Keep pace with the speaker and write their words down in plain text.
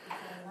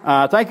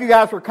Thank you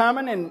guys for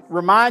coming, and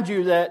remind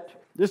you that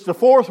this is the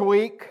fourth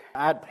week.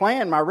 I had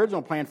planned, my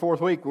original plan, fourth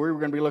week, we were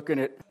going to be looking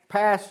at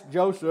past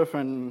Joseph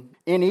and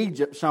in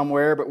Egypt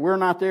somewhere, but we're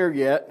not there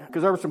yet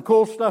because there was some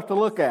cool stuff to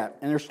look at,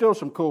 and there's still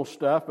some cool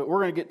stuff, but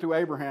we're going to get through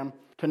Abraham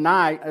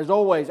tonight. As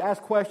always,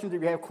 ask questions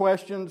if you have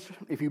questions.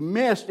 If you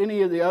missed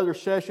any of the other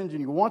sessions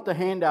and you want the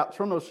handouts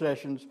from those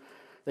sessions,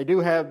 they do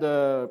have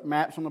the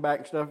maps on the back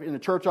and stuff in the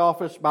church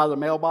office by the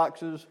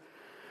mailboxes.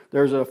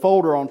 There's a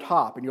folder on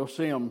top, and you'll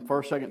see them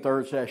first, second,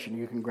 third session.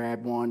 You can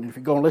grab one. And if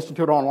you go and listen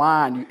to it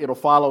online, it'll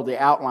follow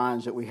the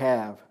outlines that we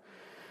have.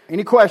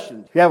 Any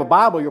questions? If you have a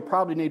Bible, you'll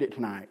probably need it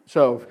tonight.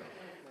 So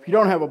if you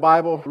don't have a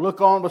Bible,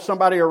 look on with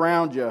somebody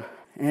around you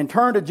and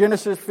turn to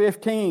Genesis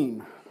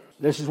 15.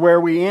 This is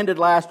where we ended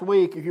last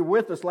week. If you're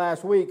with us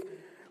last week,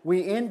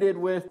 we ended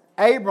with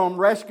Abram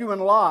rescuing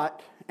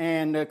Lot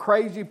and a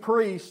crazy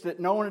priest that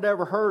no one had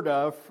ever heard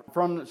of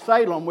from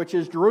Salem, which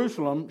is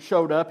Jerusalem,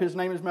 showed up. His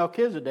name is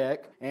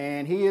Melchizedek,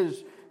 and he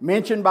is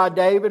mentioned by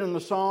David in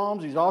the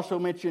Psalms. He's also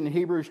mentioned in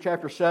Hebrews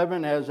chapter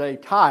 7 as a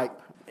type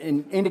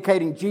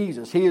indicating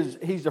Jesus.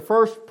 He's the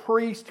first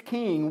priest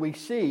king we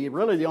see,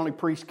 really the only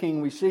priest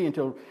king we see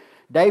until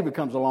David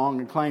comes along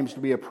and claims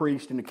to be a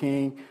priest and a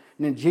king,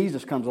 and then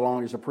Jesus comes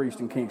along as a priest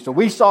and king. So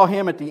we saw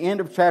him at the end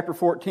of chapter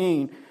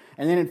 14,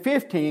 and then in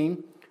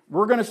 15,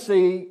 we're going to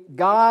see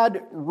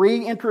God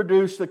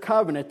reintroduce the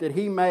covenant that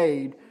He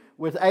made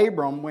with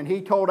Abram when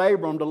He told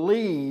Abram to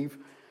leave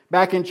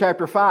back in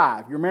chapter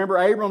 5. You remember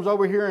Abram's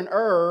over here in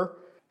Ur.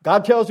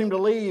 God tells him to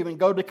leave and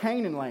go to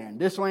Canaan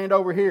land, this land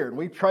over here. And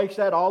we trace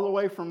that all the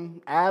way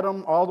from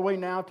Adam all the way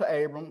now to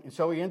Abram. And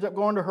so he ends up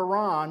going to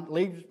Haran,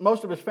 leaves,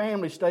 most of his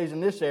family stays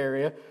in this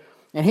area,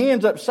 and he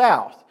ends up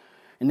south.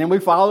 And then we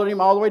followed him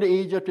all the way to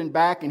Egypt and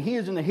back, and he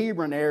is in the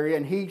Hebron area,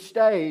 and he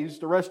stays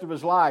the rest of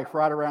his life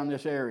right around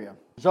this area.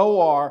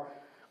 Zoar,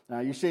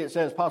 you see it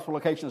says possible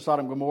location of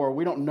Sodom and Gomorrah.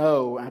 We don't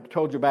know. I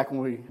told you back when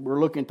we were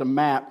looking at the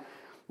map.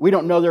 We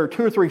don't know. There are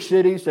 2 or 3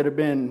 cities that have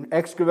been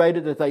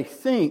excavated that they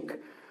think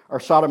are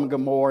Sodom and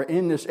Gomorrah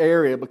in this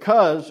area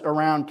because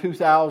around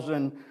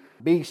 2000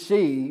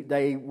 BC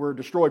they were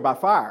destroyed by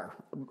fire.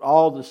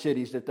 All the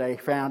cities that they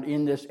found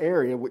in this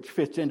area, which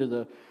fits into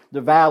the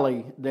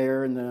valley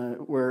there and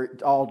where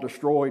it's all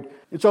destroyed.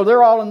 And so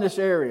they're all in this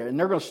area, and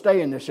they're going to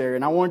stay in this area.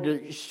 And I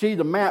wanted to see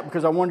the map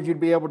because I wanted you to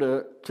be able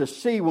to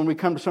see when we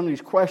come to some of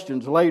these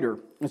questions later.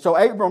 And so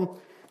Abram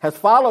has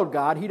followed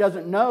God. He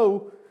doesn't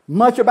know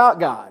much about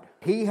God.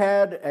 He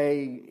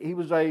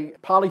was a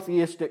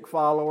polytheistic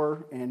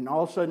follower, and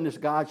all of a sudden this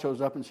God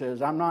shows up and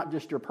says, I'm not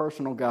just your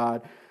personal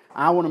God.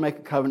 I want to make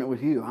a covenant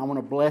with you. I want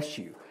to bless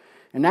you.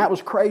 And that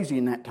was crazy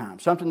in that time,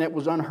 something that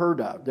was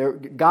unheard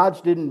of.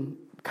 Gods didn't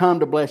come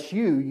to bless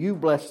you. You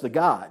blessed the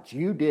gods.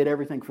 You did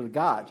everything for the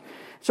gods.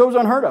 So it was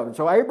unheard of. And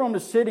so Abram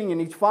is sitting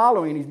and he's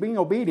following, he's being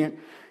obedient,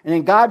 and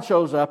then God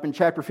shows up in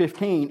chapter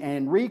 15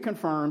 and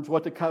reconfirms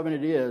what the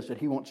covenant is that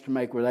He wants to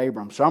make with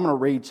Abram. So I'm going to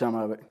read some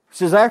of it. It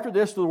says, after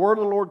this, the word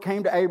of the Lord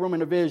came to Abram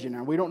in a vision.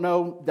 And we don't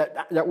know,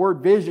 that word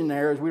vision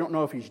there is we don't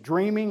know if he's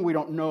dreaming. We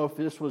don't know if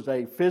this was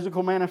a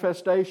physical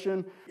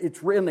manifestation.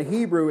 It's in the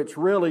Hebrew, it's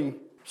really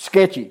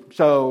sketchy.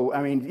 So,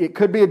 I mean, it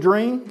could be a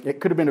dream. It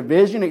could have been a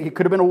vision. It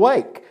could have been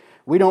awake.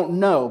 We don't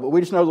know, but we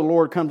just know the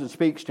Lord comes and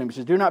speaks to him. He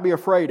says, do not be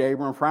afraid,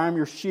 Abram, for I am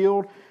your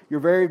shield, your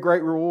very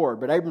great reward.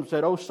 But Abram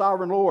said, O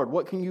sovereign Lord,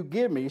 what can you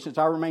give me since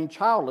I remain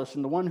childless,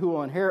 and the one who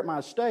will inherit my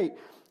estate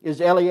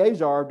is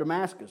Eleazar of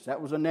Damascus. That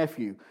was a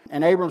nephew.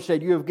 And Abram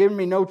said, you have given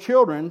me no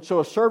children, so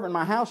a servant in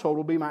my household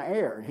will be my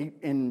heir.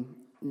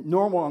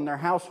 Normal in their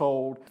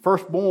household,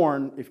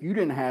 firstborn, if you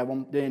didn't have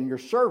them, then your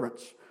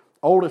servants,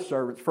 oldest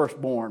servants,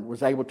 firstborn,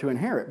 was able to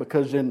inherit.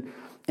 Because in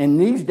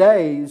these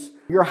days,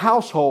 your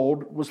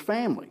household was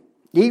family.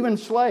 Even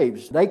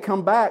slaves, they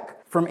come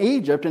back from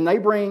Egypt and they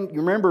bring,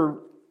 you remember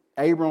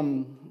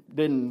Abram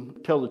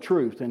didn't tell the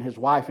truth and his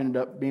wife ended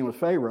up being with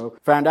Pharaoh.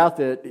 Found out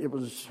that it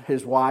was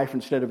his wife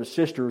instead of his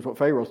sister is what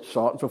Pharaoh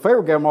thought. So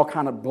Pharaoh gave them all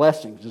kind of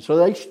blessings. And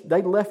so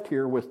they left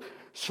here with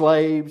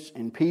slaves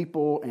and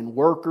people and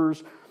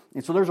workers.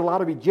 And so there's a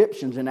lot of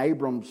Egyptians in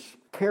Abram's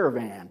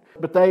caravan.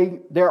 But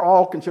they're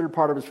all considered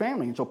part of his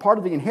family. And so part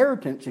of the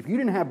inheritance, if you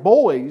didn't have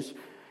boys,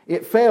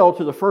 it fell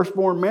to the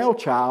firstborn male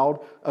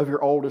child of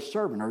your oldest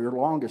servant or your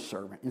longest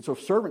servant. And so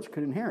servants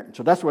could inherit. And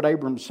so that's what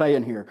Abram's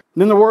saying here.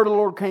 Then the word of the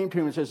Lord came to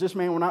him and says, this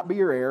man will not be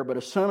your heir, but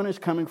a son is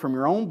coming from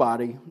your own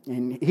body,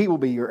 and he will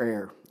be your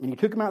heir. And he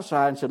took him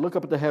outside and said, look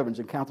up at the heavens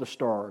and count the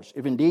stars.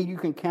 If indeed you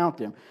can count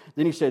them.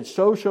 Then he said,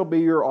 so shall be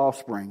your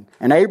offspring.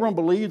 And Abram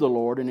believed the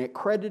Lord, and it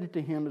credited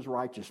to him as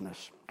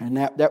righteousness. And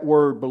that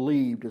word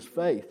believed is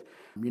faith.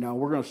 You know,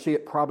 we're going to see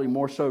it probably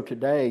more so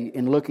today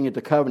in looking at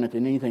the covenant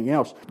than anything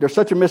else. There's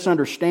such a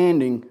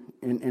misunderstanding,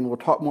 and we'll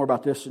talk more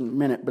about this in a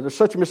minute, but there's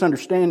such a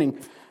misunderstanding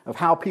of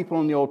how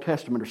people in the Old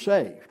Testament are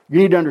saved. You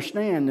need to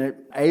understand that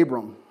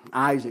Abram,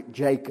 Isaac,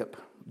 Jacob,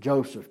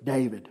 Joseph,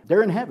 David,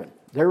 they're in heaven.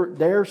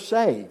 They're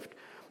saved,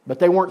 but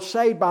they weren't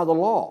saved by the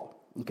law.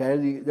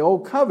 Okay, the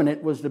Old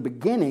Covenant was the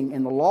beginning,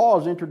 and the law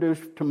is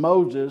introduced to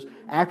Moses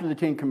after the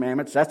Ten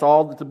Commandments. That's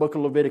all that the book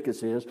of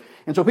Leviticus is.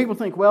 And so people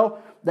think,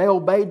 well, they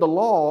obeyed the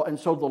law, and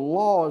so the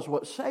law is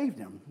what saved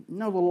them.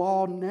 No, the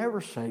law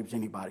never saves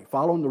anybody.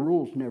 Following the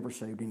rules never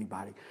saved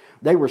anybody.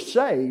 They were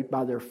saved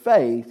by their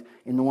faith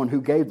in the one who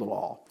gave the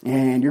law.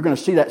 And you're going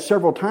to see that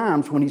several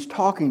times when he's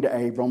talking to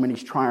Abram, and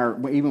he's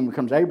trying, even when he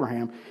becomes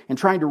Abraham, and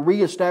trying to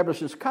reestablish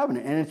this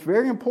covenant. And it's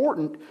very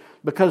important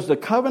because the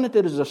covenant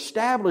that is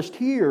established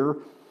here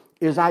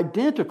is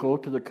identical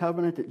to the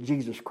covenant that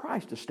Jesus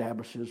Christ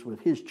establishes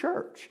with His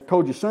church. I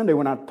told you Sunday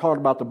when I talked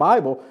about the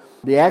Bible,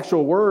 the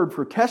actual word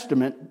for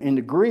testament in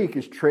the Greek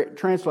is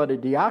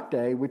translated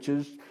diakte, which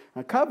is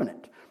a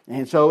covenant.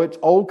 And so it's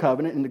Old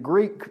Covenant. In the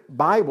Greek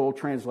Bible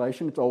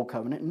translation, it's Old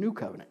Covenant and New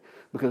Covenant,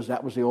 because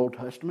that was the Old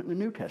Testament and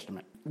the New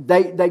Testament.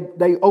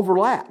 They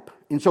overlap.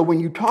 And so when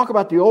you talk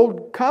about the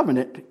Old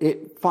Covenant,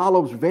 it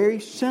follows very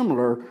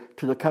similar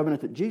to the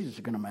covenant that Jesus is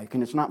going to make,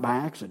 and it's not by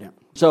accident.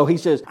 So he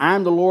says, I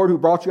am the Lord who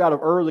brought you out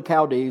of Ur of the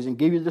Chaldees and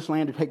give you this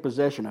land to take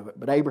possession of it.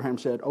 But Abraham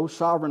said, O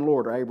sovereign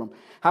Lord, or Abram,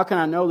 how can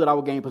I know that I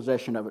will gain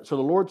possession of it? So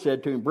the Lord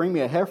said to him, bring me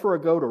a heifer, a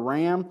goat, a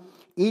ram,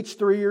 each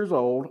 3 years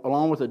old,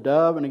 along with a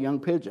dove and a young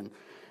pigeon.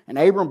 And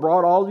Abram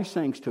brought all these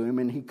things to him,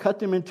 and he cut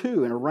them in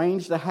two and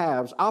arranged the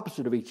halves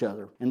opposite of each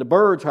other. And the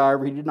birds,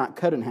 however, he did not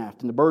cut in half.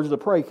 And the birds of the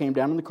prey came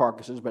down in the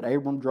carcasses, but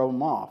Abram drove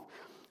them off.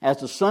 As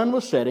the sun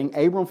was setting,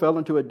 Abram fell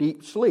into a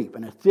deep sleep,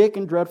 and a thick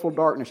and dreadful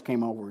darkness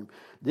came over him.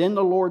 Then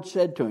the Lord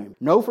said to him,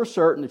 know for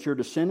certain that your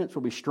descendants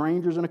will be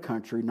strangers in a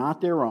country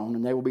not their own,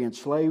 and they will be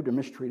enslaved and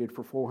mistreated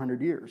for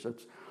 400 years.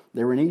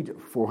 They were in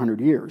Egypt for 400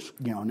 years.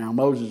 Now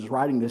Moses is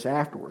writing this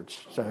afterwards.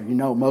 So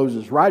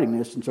Moses is writing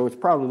this, and so it's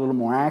probably a little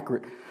more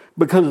accurate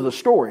because of the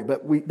story.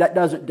 But that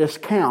doesn't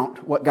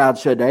discount what God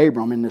said to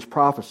Abram in this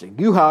prophecy.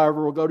 You,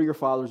 however, will go to your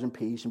fathers in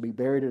peace and be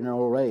buried in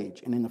old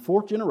age. And in the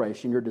fourth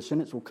generation, your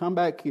descendants will come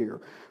back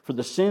here, for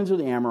the sins of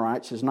the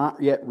Amorites has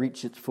not yet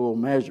reached its full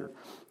measure.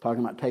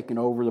 Talking about taking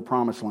over the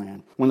promised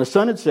land. When the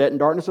sun had set and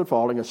darkness had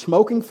fallen, a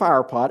smoking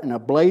firepot and a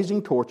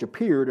blazing torch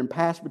appeared and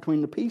passed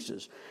between the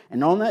pieces.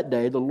 And on that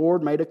day, the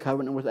Lord made a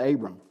covenant with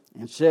Abram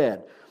and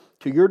said,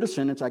 to your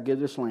descendants I give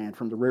this land,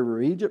 from the river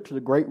of Egypt to the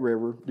great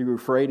river, the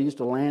Euphrates,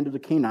 the land of the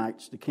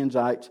Kenites, the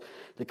Kenzites,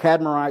 the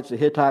Kadmonites, the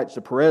Hittites,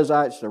 the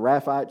Perizzites, the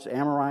Raphites, the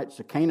Amorites,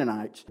 the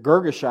Canaanites, the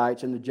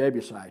Girgashites, and the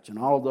Jebusites. And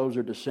all of those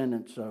are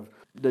descendants of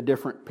the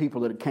different people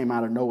that came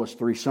out of Noah's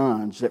 3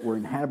 sons that were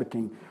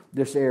inhabiting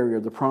this area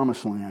of the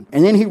promised land.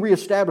 And then he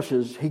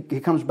reestablishes, he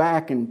comes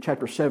back in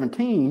chapter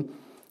 17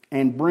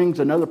 and brings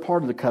another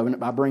part of the covenant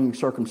by bringing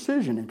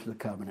circumcision into the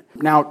covenant.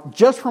 Now,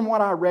 just from what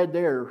I read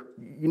there,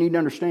 you need to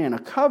understand, a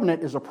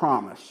covenant is a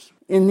promise.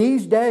 In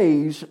these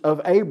days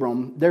of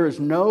Abram, there is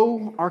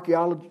no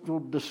archaeological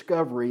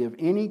discovery of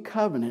any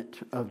covenant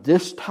of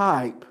this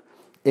type,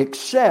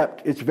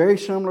 except it's very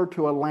similar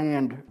to a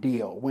land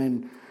deal.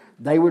 When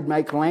they would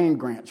make land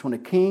grants, when a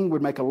king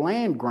would make a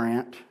land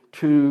grant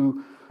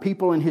to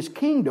people in his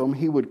kingdom,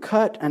 he would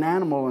cut an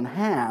animal in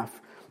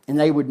half, and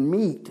they would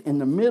meet in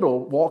the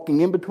middle, walking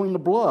in between the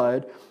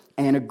blood,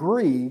 and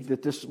agree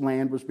that this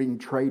land was being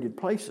traded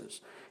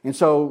places. And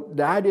so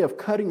the idea of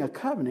cutting a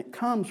covenant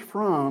comes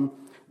from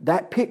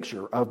that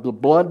picture of the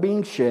blood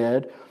being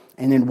shed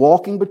and then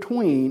walking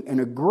between and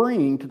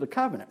agreeing to the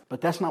covenant. But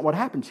that's not what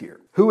happens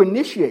here. Who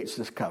initiates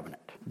this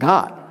covenant?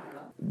 God.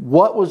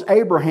 What was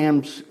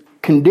Abraham's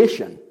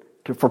condition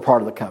for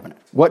part of the covenant?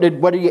 What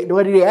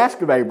did he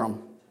ask of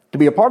Abram to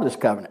be a part of this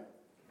covenant?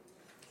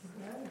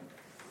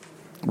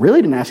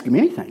 Really didn't ask him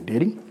anything,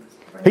 did he?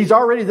 He's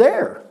already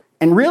there.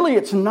 And really,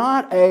 it's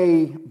not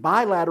a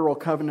bilateral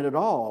covenant at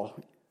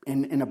all.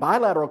 In a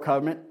bilateral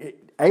covenant,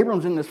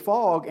 Abram's in this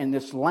fog, and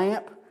this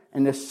lamp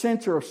and this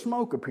censer of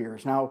smoke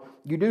appears. Now,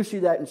 you do see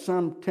that in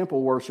some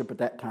temple worship at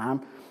that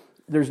time.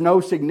 There's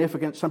no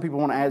significance. Some people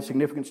want to add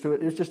significance to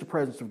it. It's just the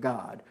presence of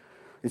God.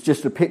 It's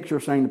just a picture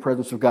of saying the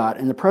presence of God.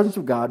 And the presence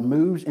of God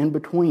moves in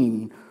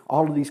between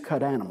all of these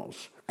cut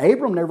animals.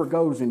 Abram never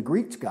goes and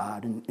greets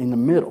God in the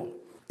middle.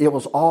 It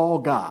was all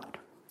God,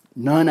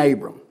 none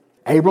Abram.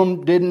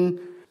 Abram didn't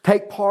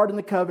take part in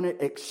the covenant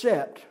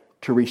except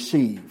to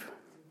receive.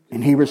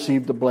 And he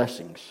received the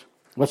blessings.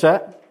 What's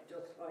that?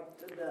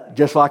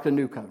 Just like the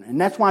new covenant. And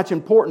that's why it's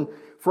important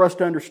for us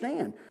to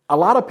understand. A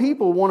lot of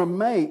people want to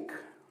make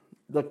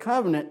the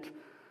covenant,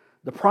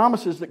 the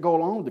promises that go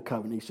along with the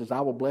covenant. He says,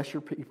 I will bless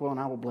your people and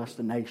I will bless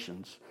the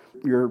nations.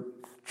 Your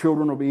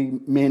children will be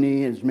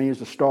many as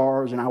the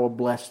stars, and I will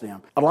bless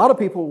them. A lot of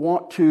people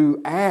want to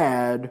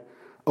add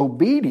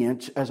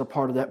obedience as a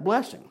part of that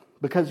blessing,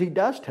 because he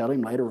does tell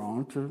him later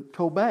on to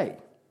obey,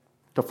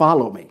 to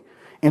follow me.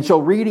 And so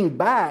reading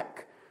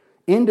back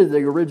into the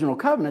original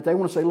covenant, they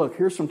want to say, look,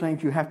 here's some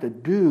things you have to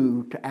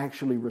do to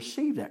actually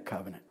receive that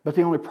covenant. But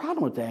the only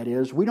problem with that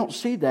is we don't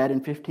see that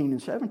in 15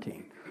 and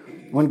 17.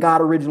 When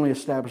God originally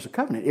established the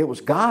covenant, it was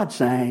God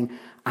saying,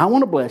 I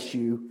want to bless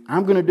you,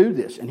 I'm going to do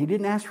this. And he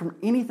didn't ask for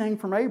anything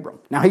from Abram.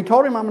 Now, he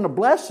told him, I'm going to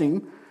bless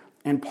him.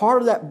 And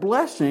part of that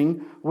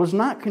blessing was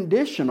not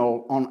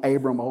conditional on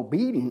Abram's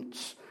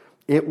obedience.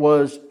 It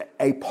was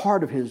a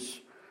part of his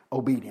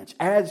obedience.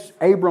 As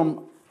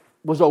Abram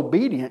was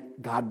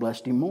obedient, God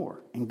blessed him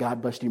more, and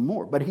God blessed him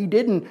more. But he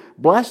didn't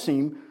bless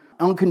him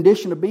on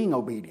condition of being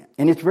obedient.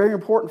 And it's very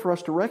important for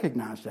us to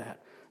recognize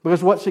that.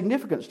 Because what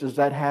significance does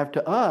that have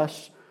to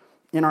us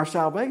in our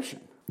salvation?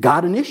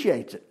 God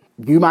initiates it.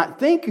 You might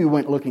think you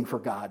went looking for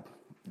God.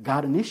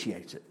 God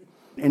initiates it.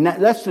 And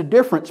that's the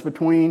difference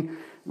between,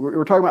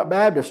 we're talking about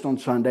Baptists on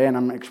Sunday, and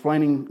I'm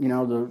explaining,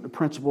 the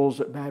principles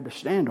that Baptists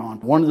stand on.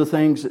 One of the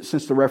things that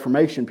since the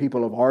Reformation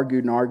people have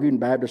argued, and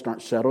Baptists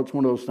aren't settled. It's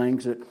one of those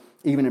things that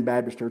even in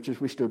Baptist churches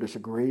we still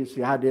disagree. It's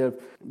the idea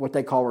of what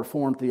they call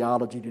Reformed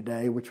theology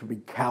today, which would be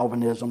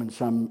Calvinism, and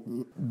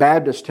some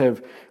Baptists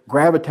have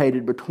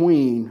gravitated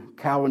between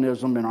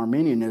Calvinism and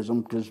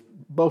Arminianism because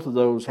both of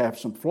those have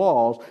some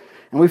flaws,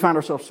 and we find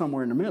ourselves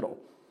somewhere in the middle.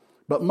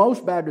 But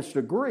most Baptists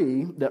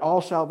agree that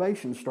all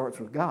salvation starts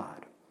with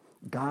God.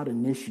 God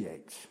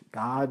initiates.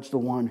 God's the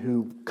one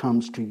who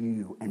comes to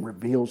you and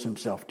reveals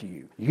himself to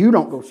you. You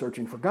don't go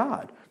searching for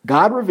God.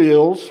 God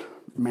reveals,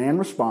 man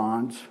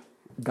responds,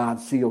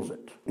 God seals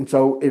it. And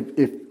so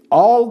if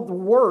all the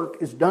work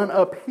is done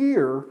up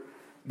here,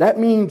 that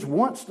means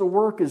once the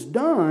work is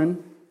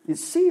done,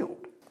 it's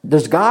sealed.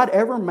 Does God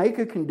ever make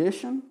a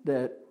condition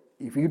that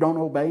if you don't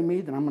obey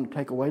me, then I'm going to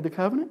take away the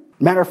covenant?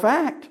 Matter of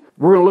fact,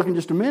 we're going to look in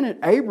just a minute.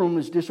 Abram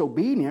is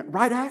disobedient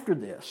right after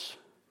this.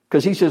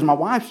 Because he says, my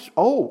wife's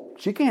old.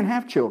 She can't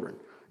have children.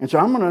 And so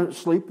I'm going to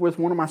sleep with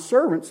one of my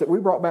servants that we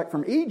brought back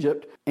from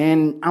Egypt,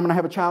 and I'm going to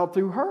have a child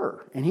through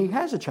her. And he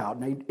has a child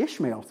named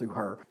Ishmael through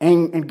her.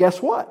 And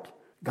guess what?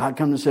 God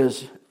comes and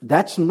says,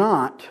 that's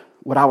not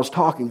what I was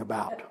talking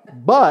about.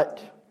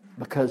 But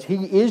because he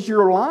is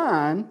your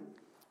line,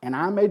 and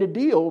I made a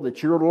deal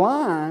that your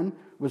line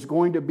was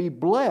going to be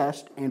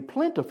blessed and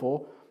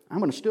plentiful, I'm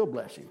going to still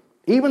bless him.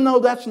 Even though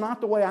that's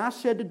not the way I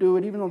said to do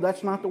it, even though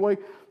that's not the way,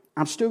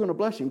 I'm still going to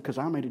bless him because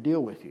I made a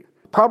deal with you.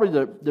 Probably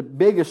the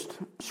biggest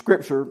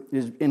scripture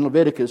is in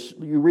Leviticus.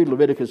 You read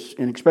Leviticus,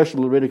 and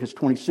especially Leviticus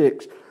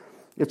 26.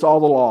 It's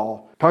all the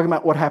law, talking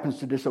about what happens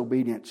to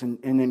disobedience. And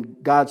then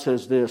God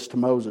says this to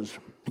Moses.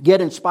 Yet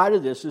in spite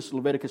of this is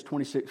Leviticus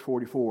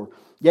 26:44.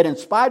 Yet in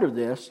spite of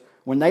this,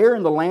 when they are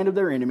in the land of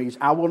their enemies,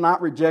 I will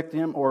not reject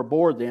them or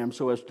abhor them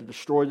so as to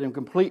destroy them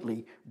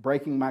completely,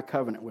 breaking my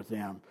covenant with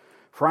them.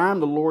 For I am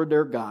the Lord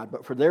their God,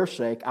 but for their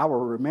sake I will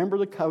remember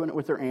the covenant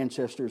with their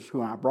ancestors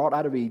whom I brought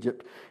out of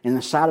Egypt in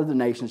the sight of the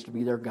nations to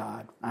be their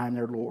God. I am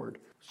their Lord.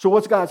 So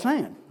what's God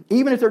saying?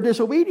 Even if they're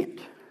disobedient,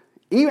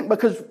 even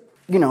because,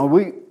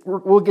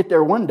 we'll get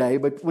there one day,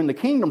 but when the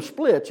kingdom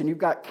splits and you've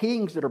got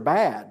kings that are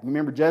bad,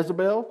 remember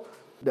Jezebel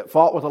that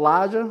fought with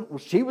Elijah? Well,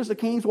 she was the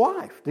king's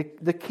wife,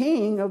 the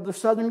king of the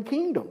southern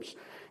kingdoms.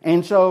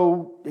 And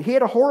so he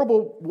had a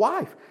horrible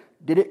wife.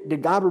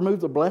 Did God remove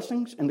the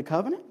blessings in the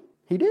covenant?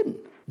 He didn't.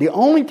 The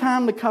only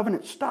time the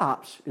covenant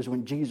stops is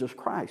when Jesus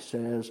Christ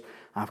says,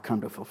 I've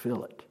come to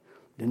fulfill it.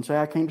 Didn't say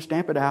I came to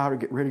stamp it out or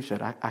get rid of it. He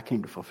said, I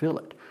came to fulfill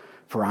it.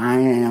 For I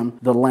am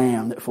the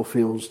Lamb that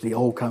fulfills the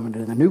old covenant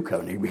and the new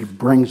covenant. He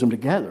brings them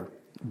together.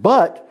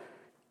 But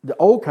the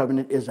old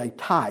covenant is a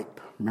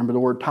type. Remember the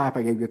word type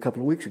I gave you a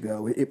couple of weeks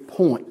ago? It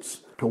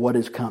points to what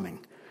is coming.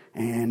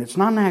 And it's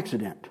not an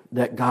accident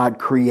that God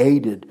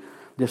created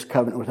this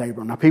covenant with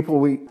Abram. Now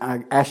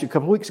I asked you a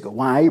couple of weeks ago,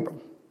 why Abram?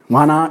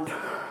 Why not?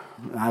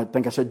 I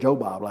think I said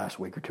Jobab last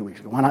week or 2 weeks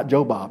ago. Why not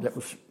Jobab that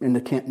was in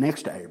the tent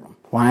next to Abram?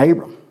 Why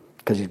Abram?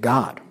 Because he's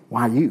God.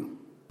 Why you?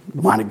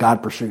 Why did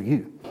God pursue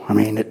you? I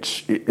mean, at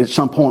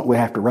some point we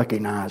have to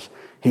recognize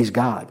he's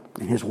God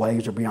and his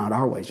ways are beyond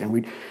our ways. And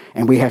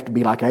we have to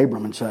be like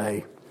Abram and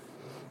say,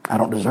 I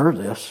don't deserve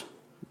this,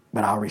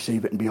 but I'll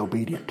receive it and be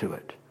obedient to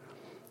it.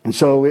 And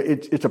so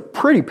it's a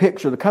pretty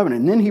picture of the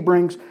covenant. And then he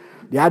brings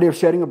the idea of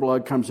shedding of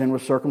blood comes in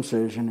with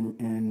circumcision.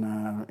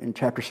 In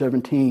chapter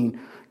 17,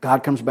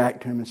 God comes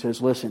back to him and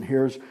says, listen,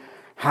 here's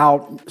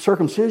how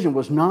circumcision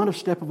was not a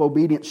step of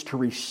obedience to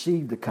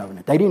receive the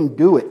covenant. They didn't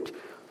do it.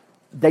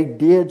 They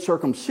did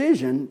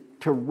circumcision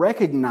to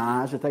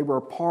recognize that they were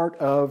a part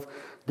of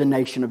the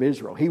nation of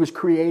Israel. He was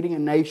creating a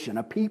nation,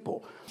 a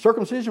people.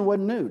 Circumcision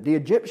wasn't new. The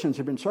Egyptians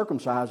had been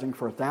circumcising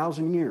for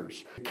 1,000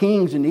 years.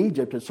 Kings in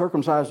Egypt had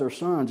circumcised their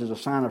sons as a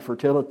sign of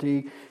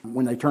fertility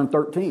when they turned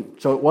 13.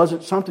 So it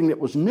wasn't something that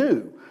was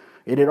new.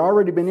 It had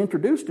already been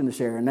introduced in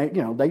this area,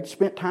 and they'd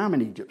spent time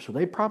in Egypt, so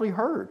they'd probably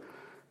heard.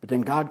 But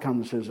then God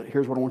comes and says,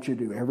 here's what I want you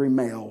to do. Every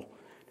male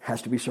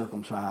has to be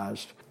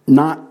circumcised,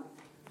 not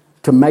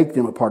to make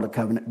them a part of the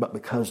covenant, but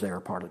because they are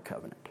a part of the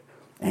covenant.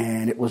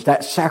 And it was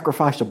that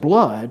sacrifice of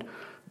blood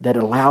that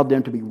allowed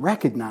them to be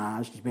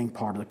recognized as being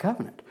part of the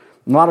covenant.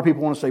 And a lot of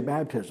people want to say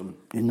baptism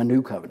in the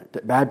new covenant,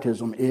 that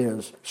baptism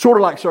is sort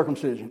of like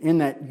circumcision, in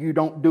that you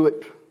don't do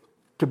it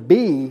to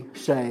be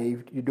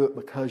saved, you do it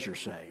because you're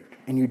saved.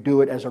 And you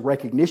do it as a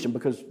recognition,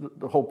 because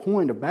the whole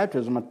point of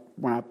baptism,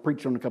 when I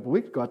preached on it a couple of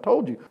weeks ago, I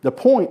told you, the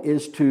point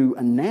is to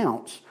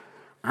announce,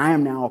 I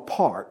am now a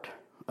part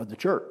of the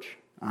church.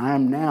 I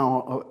am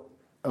now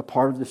a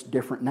part of this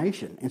different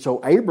nation. And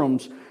so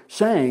Abram's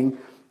saying,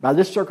 by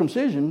this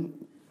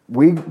circumcision,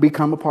 we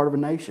become a part of a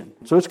nation.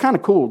 So it's kind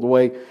of cool the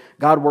way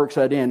God works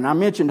that in. And I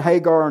mentioned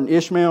Hagar and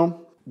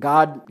Ishmael.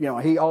 God,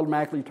 he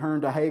automatically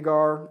turned to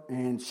Hagar,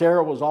 and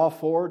Sarah was all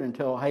for it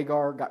until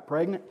Hagar got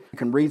pregnant. You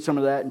can read some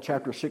of that in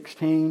chapter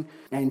 16,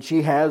 and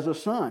she has a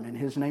son, and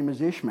his name is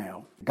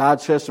Ishmael.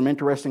 God says some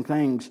interesting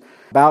things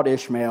about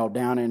Ishmael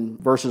down in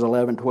verses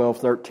 11, 12,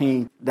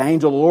 13. The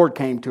angel of the Lord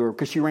came to her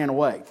because she ran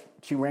away.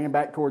 She ran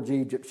back towards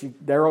Egypt.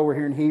 They're over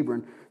here in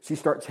Hebron. She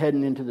starts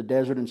heading into the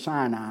desert in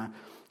Sinai,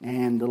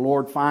 and the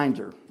Lord finds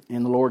her.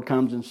 And the Lord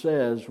comes and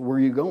says, "Where are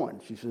you going?"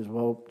 She says,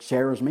 "Well,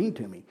 Sarah's mean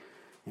to me."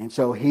 And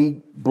so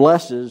he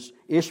blesses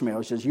Ishmael.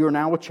 He says, "You are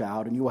now a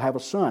child, and you will have a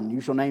son.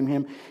 You shall name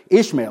him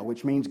Ishmael,"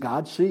 which means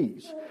God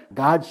sees.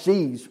 God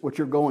sees what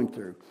you're going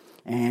through.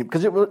 And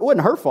because it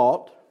wasn't her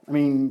fault. I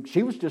mean,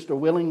 she was just a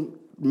willing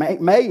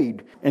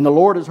maid. "And the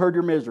Lord has heard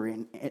your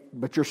misery.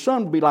 But your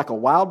son will be like a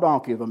wild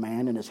donkey of a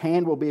man, and his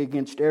hand will be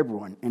against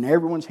everyone, and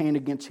everyone's hand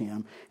against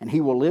him. And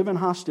he will live in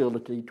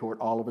hostility toward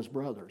all of his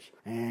brothers."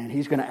 And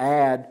he's going to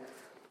add,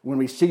 when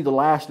we see the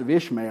last of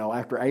Ishmael,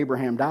 after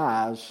Abraham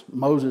dies,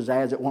 Moses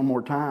adds it one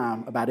more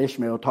time about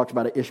Ishmael, talks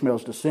about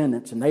Ishmael's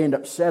descendants, and they end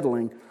up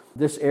settling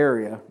this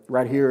area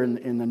right here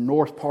in the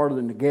north part of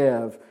the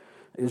Negev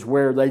is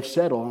where they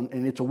settle,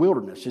 and it's a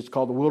wilderness. It's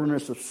called the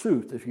Wilderness of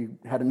Suth, if you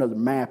had another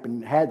map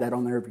and had that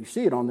on there, if you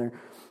see it on there.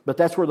 But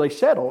that's where they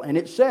settle, and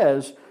it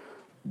says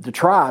the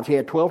tribes, he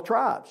had 12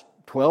 tribes,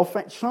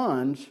 12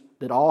 sons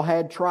that all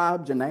had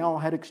tribes, and they all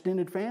had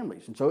extended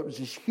families. And so it was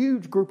this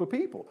huge group of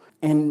people.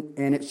 And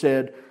it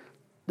said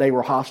they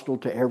were hostile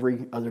to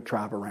every other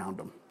tribe around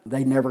them.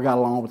 They never got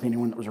along with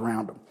anyone that was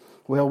around them.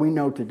 Well, we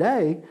know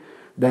today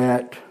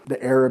that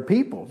the Arab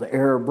people, the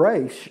Arab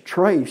race,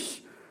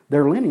 trace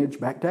their lineage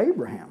back to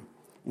Abraham,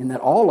 and that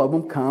all of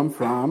them come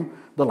from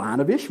the line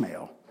of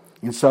Ishmael.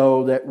 And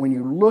so that when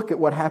you look at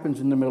what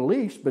happens in the Middle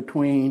East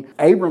between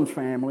Abram's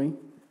family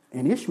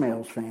and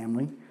Ishmael's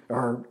family,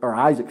 or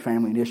Isaac's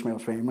family and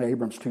Ishmael's family,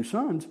 Abram's two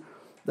sons,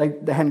 they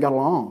hadn't got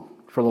along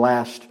for the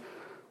last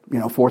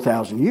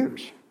 4,000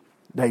 years.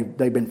 They've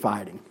been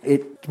fighting.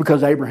 It's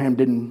because Abraham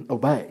didn't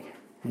obey.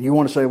 And you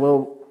want to say,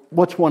 well,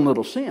 what's one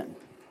little sin?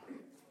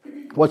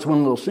 What's one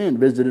little sin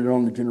visited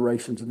on the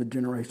generations and the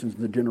generations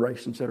and the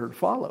generations that are to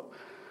follow?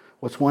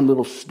 What's one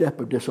little step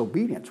of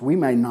disobedience? We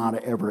may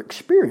not ever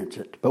experience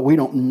it, but we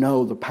don't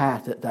know the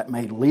path that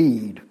may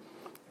lead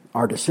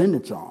our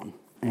descendants on.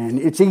 And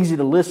it's easy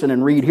to listen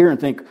and read here and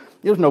think,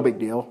 it was no big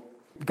deal.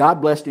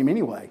 God blessed him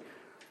anyway.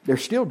 They're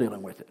still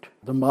dealing with it.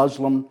 The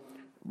Muslim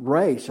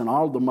race and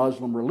all of the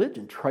Muslim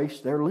religion trace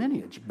their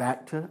lineage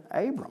back to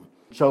Abram.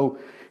 So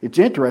it's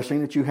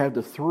interesting that you have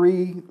the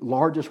three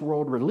largest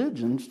world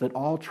religions that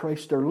all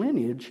trace their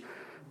lineage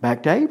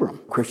back to Abram.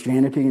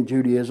 Christianity and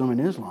Judaism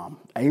and Islam.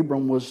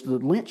 Abram was the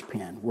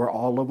linchpin where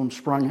all of them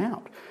sprung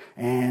out.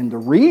 And the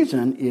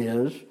reason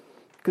is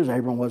because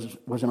Abram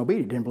wasn't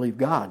obedient, didn't believe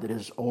God, that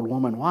his old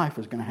woman wife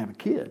was going to have a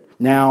kid.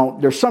 Now,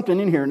 there's something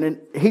in here, and then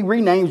he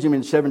renames him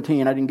in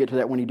 17. I didn't get to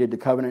that when he did the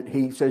covenant.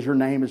 He says, your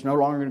name is no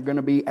longer going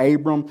to be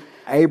Abram.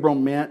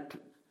 Abram meant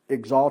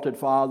exalted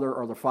father,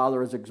 or the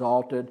father is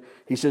exalted.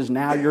 He says,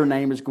 now your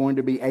name is going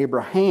to be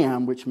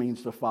Abraham, which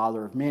means the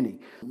father of many.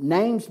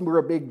 Names were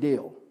a big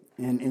deal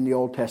in the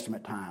Old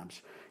Testament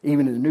times,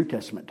 even in the New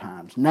Testament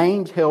times.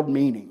 Names held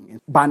meaning.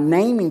 By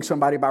naming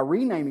somebody, by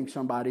renaming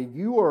somebody,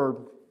 you are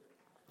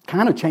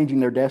kind of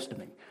changing their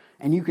destiny.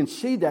 And you can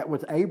see that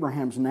with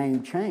Abraham's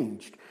name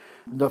changed.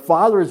 The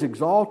father is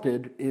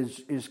exalted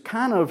is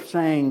kind of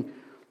saying,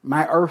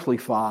 my earthly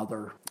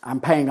father, I'm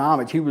paying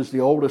homage. He was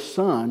the oldest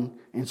son,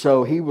 and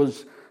so he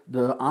was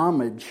the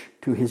homage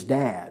to his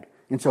dad.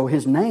 And so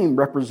his name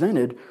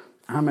represented,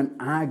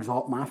 I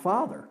exalt my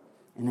father.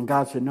 And then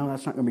God said, no,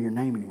 that's not going to be your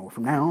name anymore.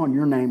 From now on,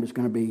 your name is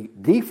going to be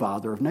the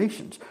Father of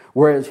Nations.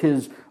 Whereas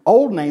his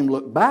old name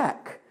looked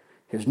back,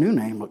 his new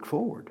name looked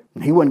forward.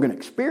 And he wasn't going to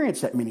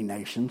experience that many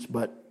nations,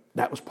 but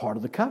that was part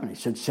of the covenant.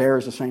 He said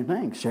Sarah's the same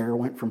thing. Sarah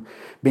went from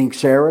being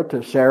Sarah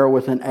to Sarah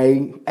with an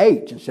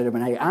A-H instead of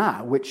an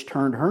A-I, which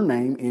turned her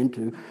name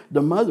into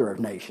the Mother of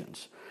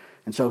Nations.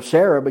 And so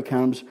Sarah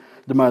becomes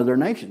the Mother of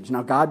Nations.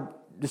 Now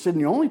this isn't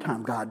the only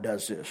time God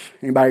does this.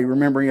 Anybody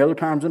remember any other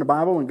times in the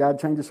Bible when God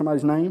changes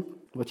somebody's name?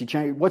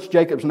 What's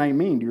Jacob's name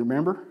mean? Do you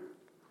remember?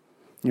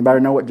 Anybody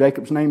know what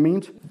Jacob's name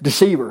means?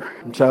 Deceiver.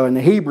 And so in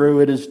the Hebrew,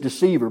 it is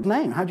deceiver.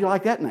 Name. How'd you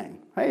like that name?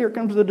 Hey, here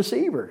comes the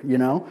deceiver,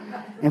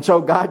 And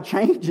so God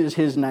changes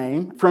his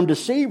name from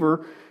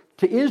deceiver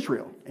to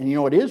Israel. And you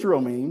know what Israel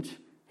means?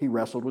 He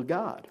wrestled with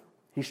God.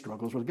 He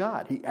struggles with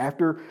God.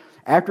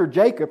 After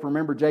Jacob,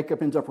 remember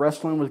Jacob ends up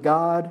wrestling with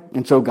God.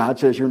 And so God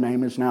says your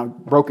name is now,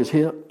 broke his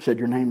hip, said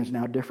your name is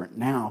now different.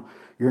 Now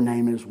your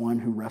name is one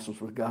who wrestles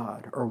with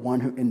God.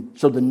 And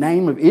so the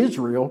name of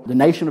Israel, the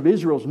nation of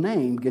Israel's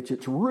name gets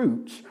its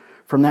roots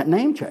from that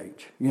name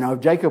change. If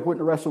Jacob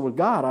wouldn't have wrestled with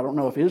God, I don't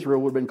know if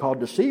Israel would have been called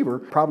deceiver.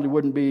 Probably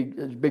wouldn't be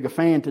as big a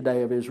fan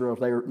today of Israel if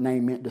their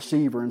name meant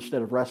deceiver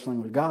instead of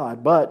wrestling with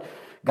God. But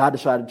God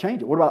decided to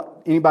change it. What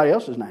about anybody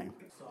else's name?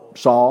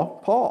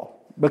 Saul,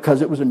 Paul,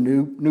 because it was a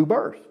new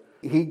birth.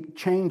 He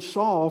changed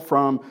Saul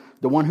from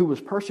the one who was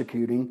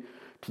persecuting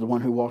to the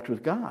one who walked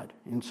with God.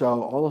 And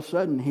so all of a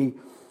sudden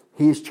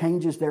he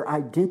changes their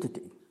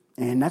identity.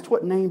 And that's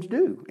what names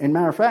do. And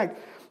matter of fact,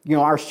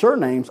 our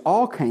surnames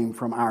all came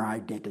from our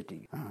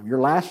identity. Your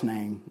last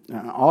name,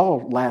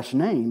 all last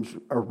names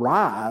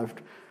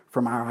arrived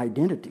from our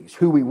identities,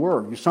 who we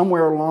were.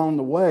 Somewhere along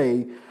the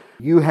way,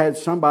 you had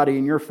somebody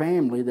in your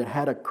family that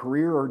had a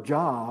career or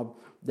job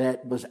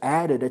that was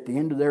added at the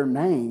end of their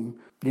name,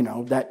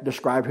 that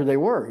described who they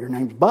were. Your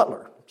name's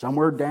Butler.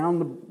 Somewhere down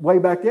the way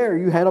back there,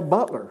 you had a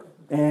butler.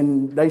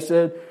 And they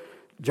said,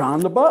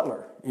 John the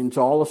Butler. And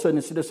so all of a sudden,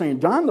 instead of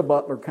saying, John the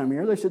Butler, come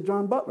here, they said,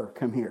 John Butler,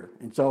 come here.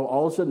 And so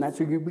all of a sudden, that's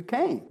who you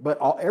became. But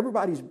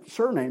everybody's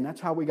surname,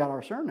 that's how we got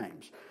our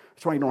surnames.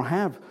 That's why you don't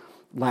have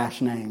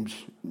last names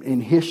in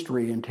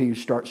history until you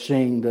start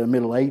seeing the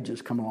Middle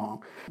Ages come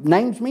along.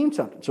 Names mean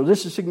something. So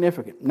this is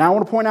significant. Now I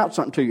want to point out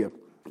something to you.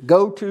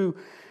 Go to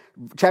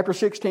chapter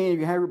 16 if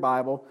you have your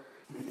Bible.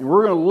 And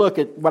we're going to look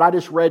at what I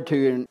just read to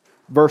you in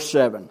verse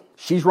 7.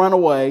 She's run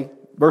away.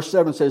 Verse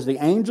 7 says, the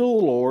angel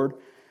of the Lord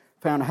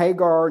found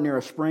Hagar near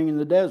a spring in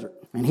the desert.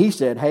 And he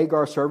said,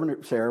 Hagar, servant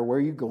of Sarah, where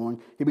are you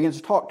going? He begins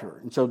to talk to her.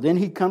 And so then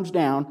he comes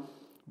down,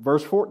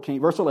 verse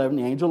 11,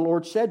 the angel of the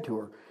Lord said to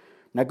her,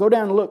 now go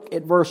down and look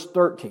at verse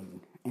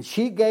 13. And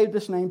she gave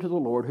this name to the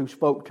Lord who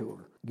spoke to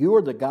her. You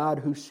are the God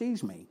who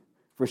sees me.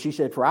 For she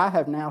said, for I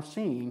have now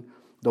seen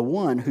the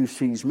one who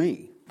sees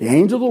me. The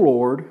angel of the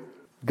Lord,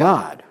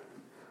 God.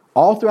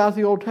 All throughout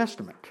the Old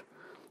Testament,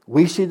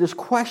 we see this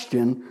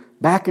question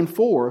back and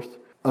forth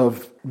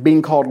of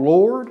being called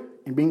Lord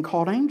and being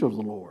called angel of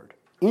the Lord.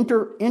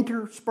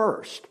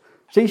 Interspersed.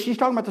 See, she's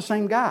talking about the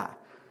same guy.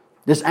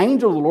 This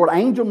angel of the Lord,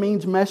 angel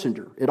means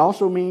messenger. It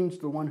also means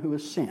the one who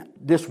is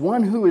sent. This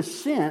one who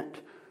is sent,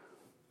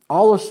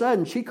 all of a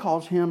sudden, she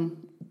calls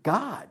him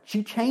God.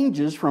 She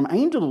changes from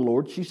angel of the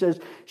Lord.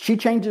 She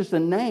changes the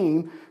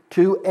name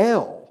to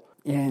El.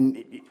 And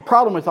the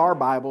problem with our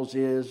Bibles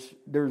is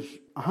there's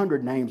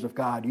 100 names of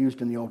God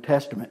used in the Old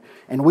Testament.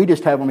 And we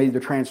just have them either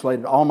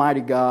translated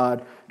Almighty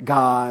God,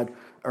 God,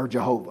 or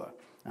Jehovah.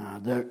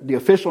 The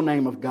official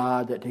name of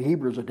God that the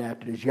Hebrews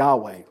adapted is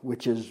Yahweh,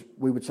 which is,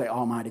 we would say,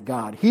 Almighty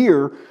God.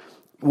 Here,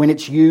 when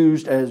it's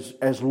used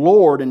as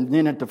Lord, and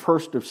then at the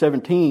first of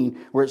 17,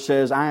 where it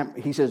says,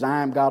 he says,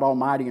 I am God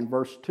Almighty in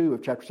verse 2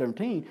 of chapter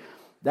 17,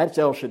 that's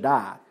El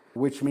Shaddai,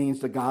 which means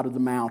the God of the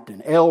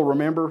mountain. El,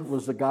 remember,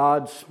 was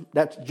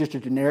that's just a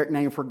generic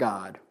name for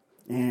God.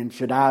 And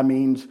Shaddai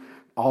means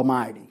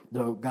Almighty,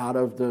 the God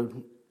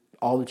of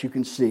all that you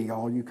can see,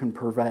 all you can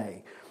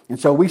purvey. And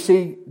so we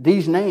see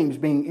these names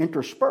being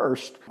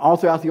interspersed all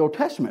throughout the Old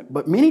Testament.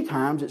 But many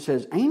times it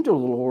says angel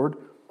of the Lord,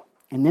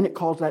 and then it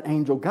calls that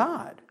angel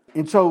God.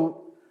 And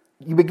so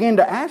you begin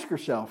to ask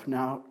yourself,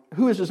 now,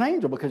 who is this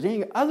angel? Because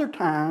any other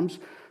times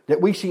that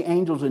we see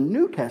angels in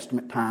New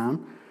Testament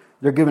time,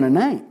 they're given a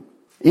name.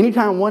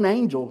 Anytime one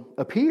angel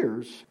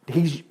appears,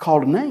 he's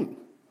called a name.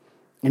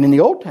 And in the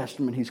Old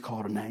Testament, he's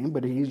called a name,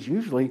 but he's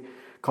usually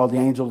called the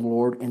angel of the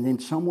Lord, and then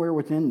somewhere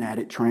within that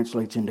it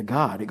translates into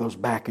God. It goes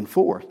back and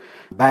forth.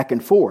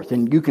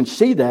 And you can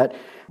see that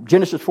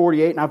Genesis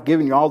 48, and I've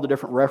given you all the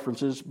different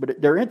references, but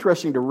they're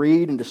interesting to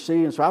read and to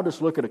see, and so I'll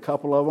just look at a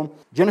couple of them.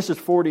 Genesis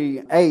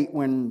 48,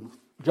 when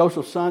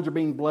Joseph's sons are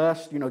being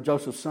blessed,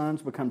 Joseph's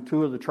sons become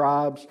two of the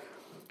tribes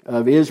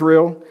of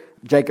Israel,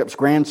 Jacob's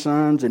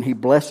grandsons, and he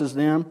blesses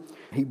them.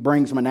 He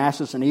brings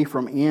Manasseh and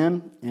Ephraim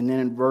in, and then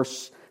in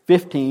verse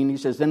 15, he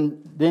says,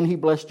 Then he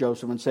blessed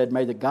Joseph and said,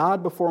 May the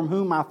God before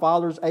whom my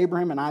fathers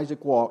Abraham and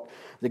Isaac walked,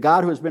 the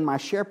God who has been my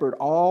shepherd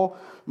all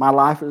my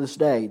life to this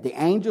day, the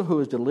angel who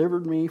has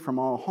delivered me from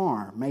all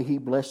harm, may he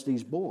bless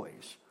these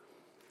boys.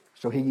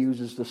 So he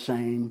uses the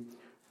same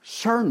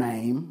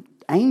surname,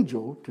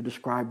 angel, to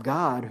describe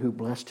God who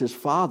blessed his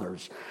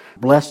fathers,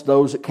 blessed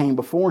those that came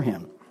before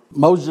him.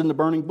 Moses in the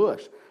burning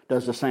bush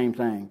does the same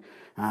thing.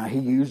 He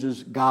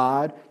uses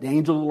God. The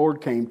angel of the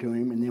Lord came to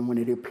him, and then when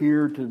it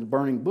appeared to the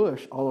burning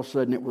bush, all of a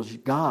sudden it was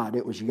God,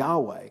 it was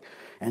Yahweh.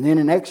 And then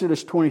in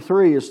Exodus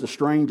 23 is the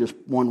strangest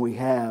one we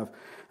have,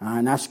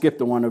 and I skipped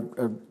the one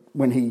of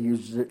when he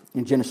uses it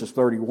in Genesis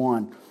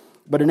 31.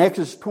 But in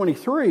Exodus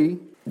 23,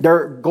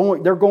 they're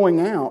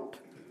going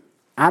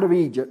out of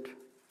Egypt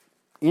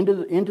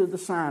into the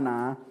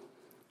Sinai,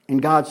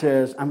 and God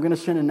says, I'm going to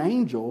send an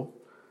angel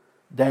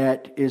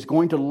that is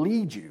going to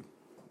lead you.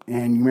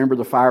 And you remember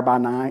the fire by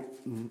night?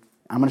 I'm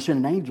going to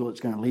send an angel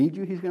that's going to lead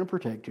you. He's going to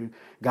protect you.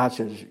 God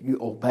says, you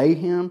obey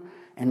him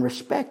and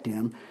respect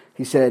him.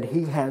 He said,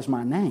 he has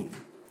my name.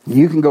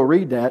 You can go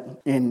read that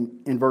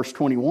in verse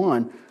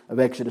 21 of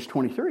Exodus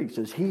 23. It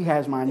says, he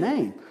has my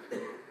name.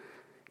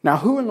 Now,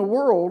 who in the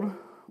world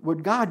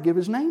would God give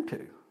his name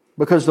to?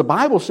 Because the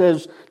Bible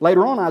says,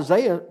 later on,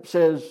 Isaiah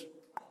says,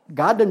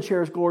 God doesn't share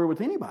his glory with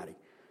anybody.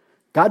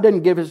 God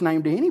doesn't give his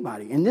name to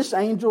anybody. And this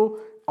angel,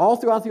 all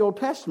throughout the Old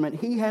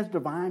Testament, he has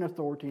divine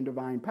authority and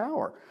divine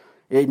power.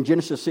 In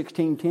Genesis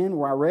 16:10,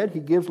 where I read, he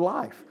gives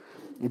life.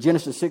 In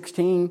Genesis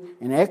 16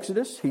 in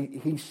Exodus,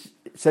 he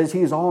says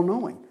he is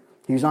all-knowing.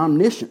 He's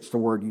omniscient, the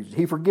word uses.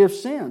 He forgives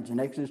sins. In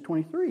Exodus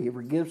 23, he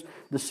forgives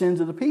the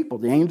sins of the people.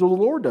 The angel of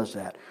the Lord does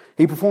that.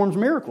 He performs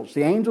miracles.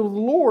 The angel of the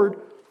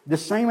Lord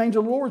This same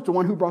angel of the Lord is the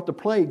one who brought the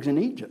plagues in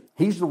Egypt.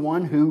 He's the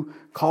one who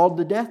called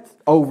the death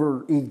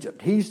over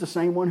Egypt. He's the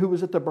same one who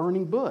was at the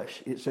burning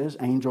bush. It says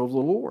angel of the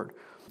Lord.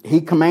 He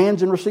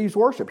commands and receives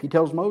worship. He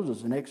tells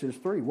Moses in Exodus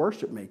 3,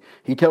 worship me.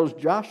 He tells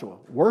Joshua,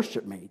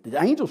 worship me.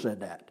 The angel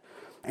said that.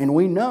 And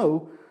we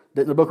know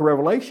that in the book of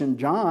Revelation,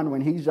 John,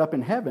 when he's up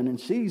in heaven and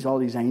sees all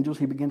these angels,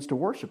 he begins to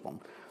worship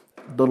them.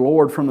 The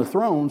Lord from the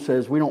throne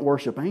says, we don't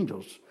worship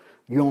angels.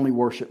 You only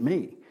worship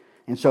me.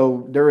 And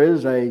so there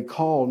is a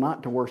call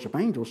not to worship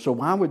angels. So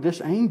why would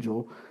this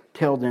angel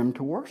tell them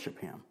to worship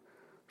him?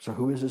 So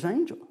who is this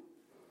angel?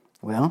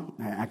 Well,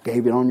 I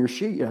gave it on your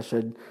sheet. I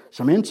said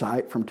some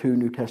insight from 2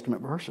 New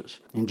Testament verses.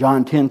 In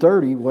John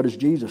 10:30, what does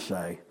Jesus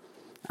say?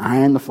 I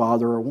and the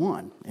Father are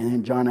one. And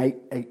in John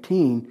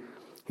 8:18,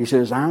 he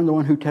says, I am the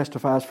one who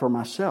testifies for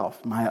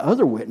myself. My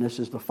other witness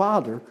is the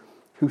Father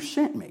who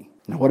sent me.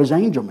 Now, what does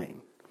angel mean?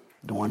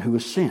 The one who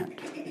is sent.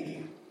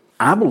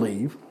 I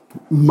believe,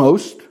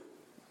 most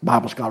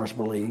Bible scholars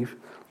believe,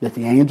 that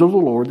the angel of the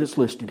Lord that's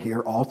listed here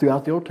all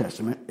throughout the Old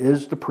Testament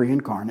is the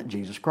pre-incarnate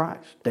Jesus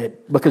Christ.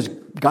 Because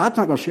God's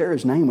not going to share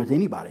his name with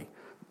anybody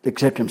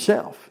except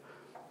himself.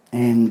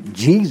 And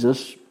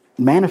Jesus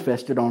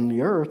manifested on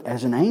the earth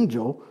as an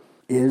angel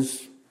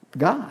is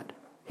God.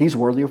 He's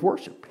worthy of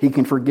worship. He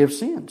can forgive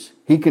sins.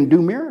 He can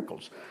do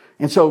miracles.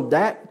 And so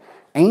that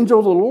angel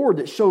of the Lord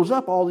that shows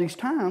up all these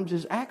times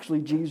is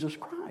actually Jesus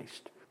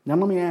Christ. Now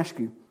let me ask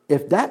you,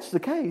 if that's the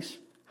case,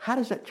 how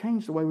does that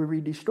change the way we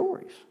read these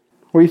stories?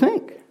 What do you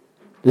think?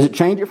 Does it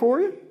change it for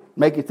you?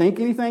 Make you think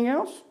anything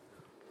else?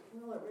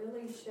 Well, it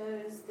really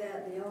shows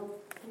that the Old,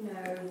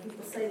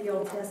 people say the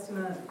Old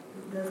Testament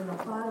doesn't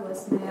apply to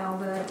us now,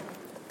 but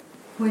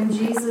when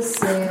Jesus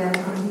said,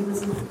 when he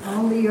was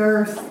on the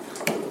earth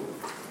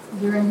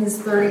during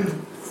his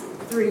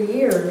 33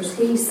 years,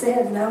 he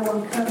said, no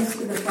one comes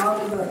to the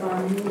Father but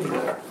by me.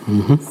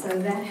 Mm-hmm. So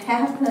that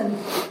happened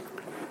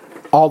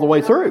all the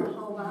way through. The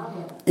whole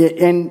Bible.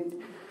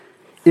 And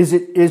is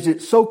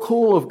it so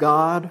cool of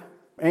God?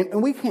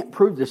 And we can't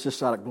prove this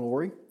side of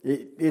glory.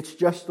 It's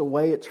just the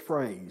way it's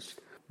phrased.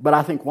 But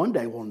I think one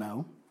day we'll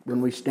know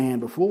when we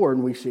stand before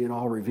and we see it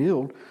all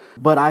revealed.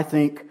 But I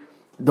think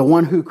the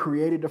one who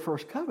created the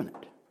first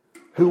covenant,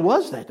 who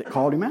was that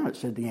called him out? It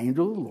said the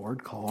angel of the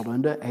Lord called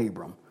unto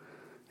Abram.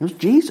 It was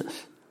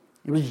Jesus.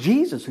 It was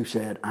Jesus who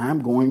said,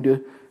 I'm going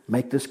to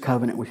make this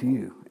covenant with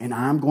you. And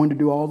I'm going to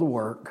do all the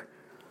work.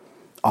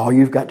 All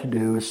you've got to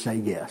do is say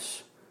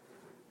yes.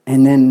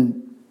 And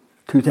then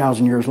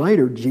 2,000 years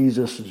later,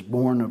 Jesus is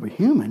born of a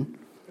human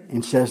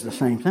and says the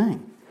same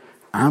thing.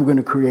 I'm going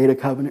to create a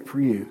covenant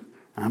for you.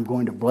 I'm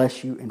going to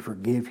bless you and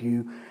forgive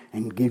you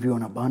and give you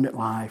an abundant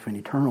life and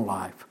eternal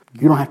life.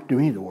 You don't have to do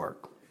any of the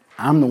work.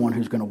 I'm the one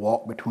who's going to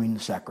walk between the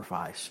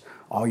sacrifice.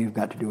 All you've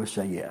got to do is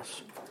say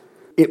yes.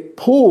 It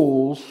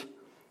pulls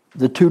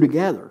the two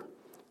together.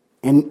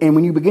 And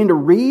when you begin to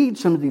read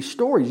some of these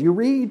stories, you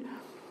read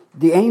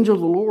the angel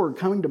of the Lord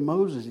coming to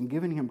Moses and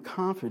giving him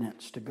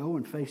confidence to go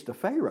and face the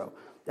Pharaoh.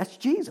 That's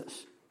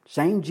Jesus.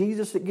 Same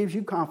Jesus that gives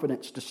you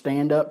confidence to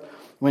stand up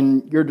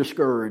when you're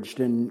discouraged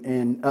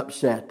and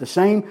upset. The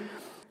same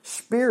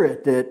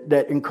Spirit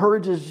that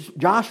encourages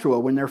Joshua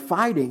when they're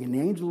fighting and the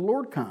angel of the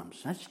Lord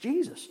comes. That's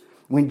Jesus.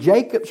 When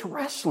Jacob's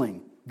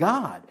wrestling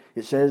God,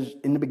 it says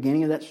in the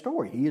beginning of that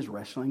story, he is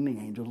wrestling the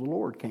angel of the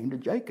Lord, came to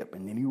Jacob,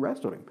 and then he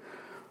wrestled him.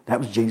 That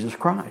was Jesus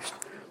Christ.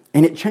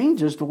 And it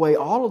changes the way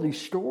all of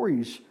these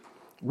stories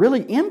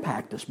really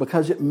impact us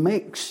because it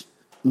makes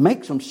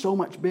them so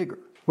much bigger.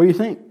 What do you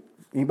think?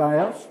 Anybody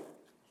else?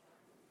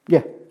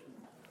 Yeah.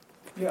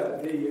 Yeah,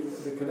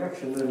 the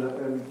connection,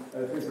 and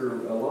I think there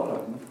are a lot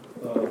of them.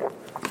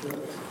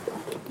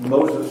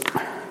 Moses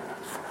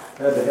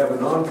had to have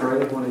an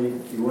entree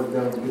when he went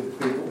down to get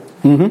the people.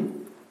 Mm-hmm.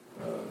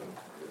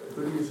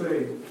 Who do you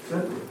say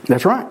sent me?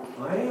 That's right.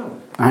 I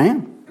am. I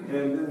am. And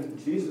then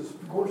Jesus,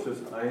 of course,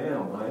 says, I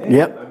am.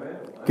 Yep. I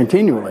am.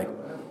 Continually. I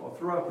am. All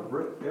throughout the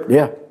everything.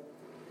 Yeah.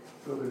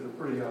 So there's a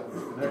pretty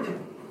obvious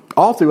connection.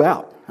 All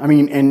throughout. I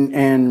mean,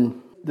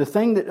 and the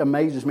thing that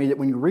amazes me that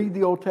when you read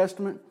the Old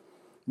Testament,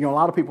 a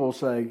lot of people will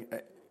say,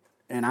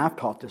 and I've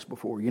taught this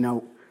before,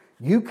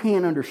 you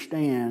can't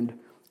understand,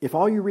 if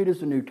all you read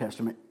is the New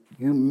Testament,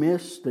 you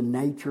miss the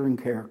nature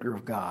and character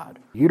of God.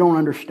 You don't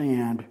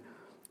understand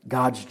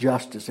God's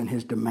justice and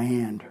his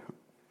demand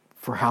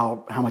for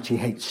how much he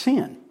hates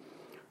sin.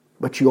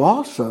 But you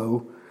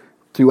also,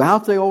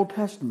 throughout the Old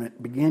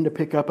Testament, begin to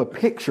pick up a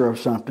picture of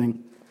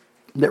something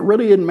that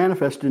really isn't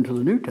manifested into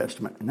the New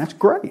Testament, and that's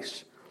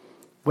grace.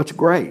 What's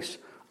grace?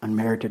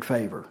 Unmerited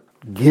favor.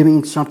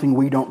 Giving something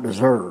we don't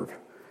deserve.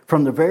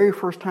 From the very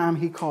first time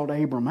he called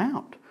Abram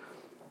out,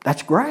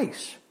 that's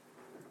grace.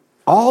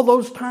 All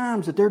those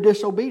times that they're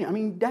disobedient. I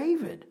mean,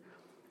 David,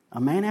 a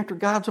man after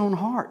God's own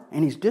heart,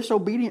 and he's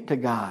disobedient to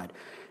God.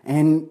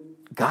 And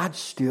God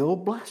still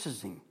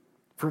blesses him,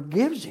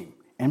 forgives him,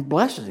 and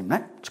blesses him.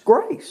 That's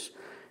grace.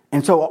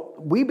 And so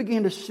we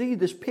begin to see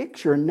this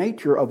picture and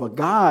nature of a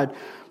God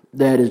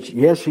that is,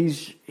 yes,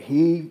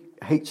 he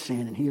hates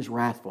sin and he is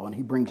wrathful and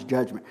he brings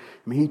judgment.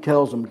 I mean, he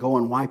tells them to go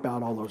and wipe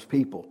out all those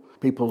people.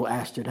 People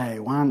ask today,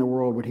 why in the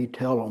world would he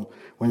tell them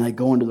when they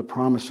go into the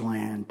promised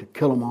land to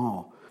kill them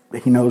all?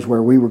 He knows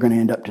where we were going to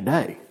end up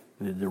today.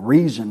 The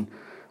reason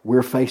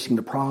we're facing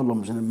the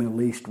problems in the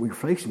Middle East we're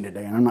facing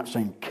today, and I'm not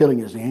saying killing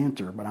is the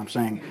answer, but I'm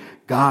saying,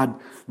 God,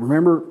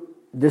 remember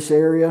this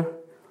area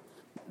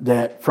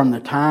that from the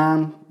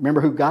time,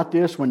 remember who got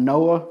this when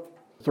Noah,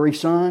 3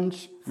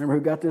 sons, remember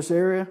who got this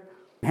area?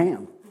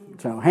 Ham.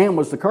 So Ham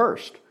was the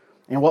cursed.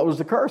 And what was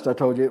the curse? I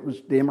told you it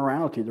was the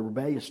immorality, the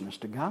rebelliousness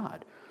to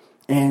God.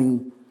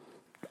 And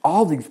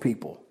all these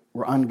people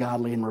were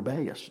ungodly and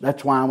rebellious.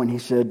 That's why when he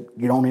said,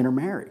 you don't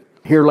intermarry.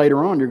 Here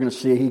later on, you're going to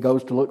see he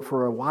goes to look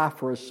for a wife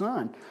for his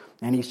son.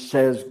 And he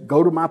says,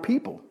 go to my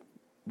people.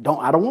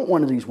 I don't want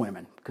one of these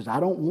women, because I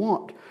don't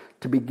want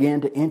to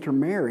begin to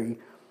intermarry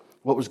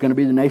what was going to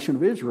be the nation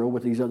of Israel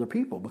with these other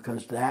people,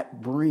 because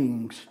that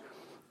brings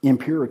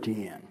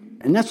impurity in.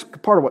 And that's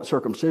part of what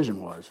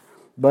circumcision was.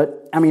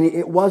 But, I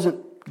mean,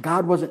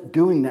 God wasn't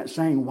doing that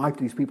saying, wipe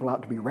these people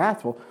out to be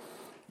wrathful.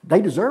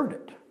 They deserved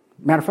it.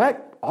 Matter of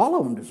fact, all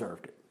of them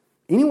deserved it.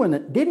 Anyone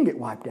that didn't get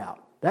wiped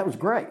out, that was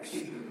grace,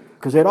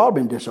 because they'd all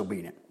been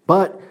disobedient.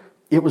 But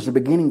it was the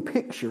beginning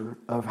picture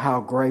of how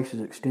grace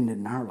is extended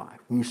in our life.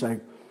 When you say,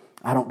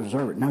 I don't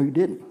deserve it. No, you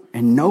didn't.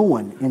 And no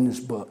one in this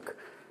book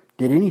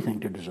did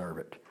anything to deserve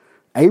it.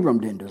 Abram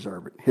didn't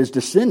deserve it. His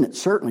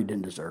descendants certainly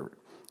didn't deserve it.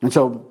 And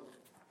so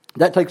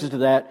that takes us to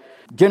that.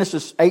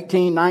 Genesis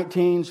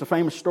 18:19 is the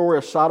famous story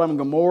of Sodom and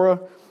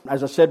Gomorrah.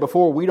 As I said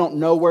before, we don't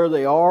know where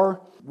they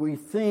are. We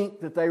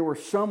think that they were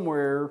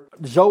somewhere.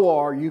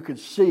 Zoar, you could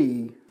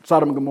see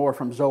Sodom and Gomorrah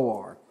from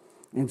Zoar.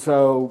 And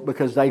so,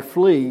 because they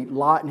flee,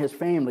 Lot and his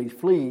family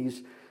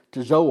flees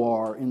to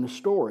Zoar in the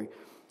story.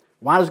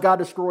 Why does God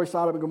destroy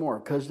Sodom and Gomorrah?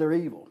 Because they're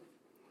evil.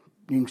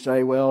 You can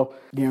say, well,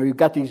 you've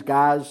got these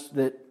guys,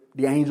 the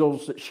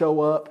angels that show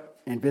up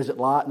and visit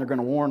Lot, and they're going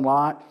to warn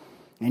Lot.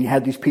 And you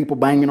have these people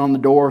banging on the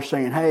door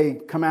saying,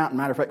 hey, come out. And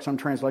matter of fact, some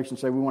translations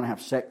say we want to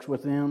have sex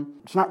with them.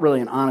 It's not really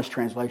an honest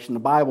translation. The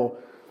Bible,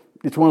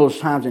 it's one of those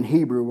times in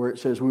Hebrew where it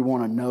says we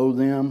want to know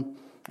them.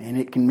 And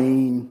it can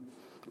mean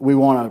we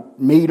want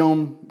to meet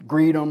them,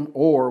 greet them,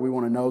 or we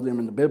want to know them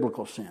in the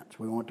biblical sense.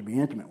 We want to be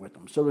intimate with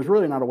them. So there's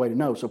really not a way to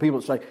know. So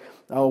people say,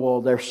 oh,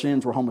 well, their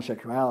sins were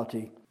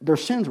homosexuality. Their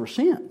sins were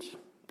sins.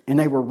 And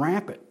they were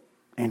rampant.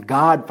 And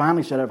God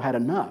finally said, I've had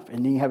enough.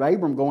 And then you have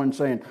Abram going and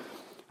saying,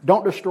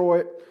 don't destroy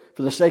it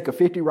for the sake of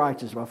 50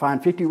 righteous. If I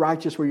find 50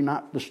 righteous, will you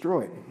not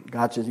destroy it?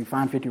 God says, you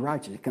find 50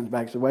 righteous. He comes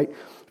back and says, wait,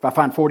 if I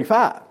find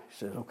 45. He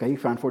says, okay, you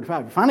find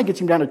 45. He finally gets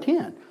him down to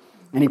 10.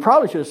 And he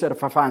probably should have said,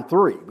 if I find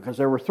 3, because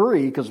there were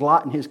 3, because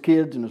Lot and his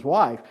kids and his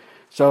wife.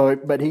 So,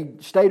 but he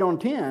stayed on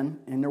 10,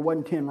 and there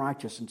wasn't 10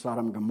 righteous in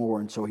Sodom and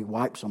Gomorrah, and so he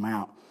wipes them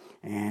out.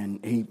 And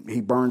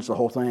he burns the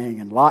whole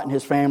thing. And Lot and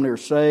his family are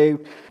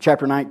saved.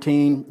 Chapter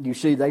 19, you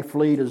see they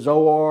flee to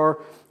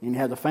Zoar. And you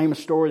have the famous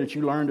story that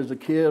you learned as a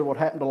kid. What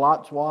happened to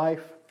Lot's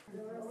wife?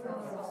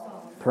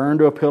 Turn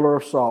to a pillar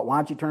of salt. Why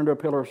don't you turn to a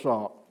pillar of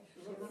salt?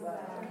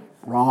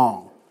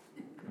 Wrong.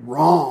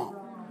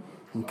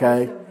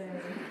 Okay?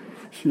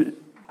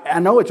 I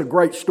know it's a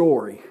great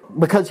story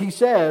because he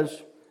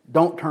says,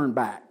 don't turn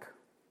back.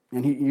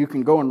 And you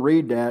can go and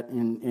read that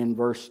in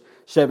verse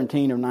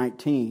 17 of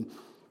 19.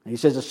 And he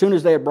says, as soon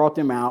as they had brought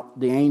them out,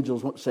 the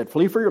angels said,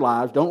 flee for your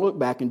lives, don't look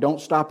back, and don't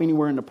stop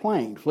anywhere in the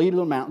plain. Flee to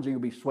the mountains, or you'll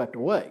be swept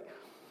away.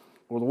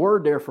 Well, the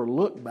word there for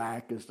look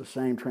back is the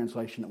same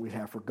translation that we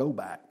have for go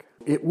back.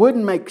 It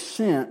wouldn't make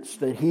sense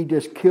that he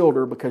just killed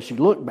her because she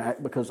looked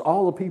back, because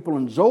all the people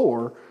in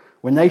Zoar,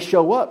 when they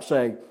show up,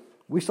 say,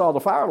 we saw the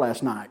fire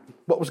last night.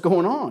 What was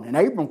going on? And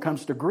Abram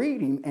comes to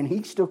greet him, and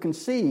he still can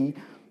see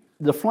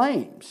the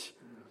flames.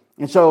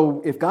 And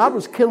so if God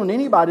was killing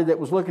anybody that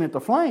was looking at the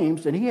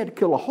flames, then he had to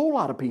kill a whole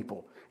lot of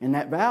people in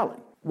that valley.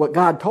 What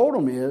God told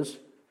him is,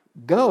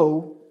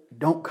 go,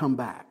 don't come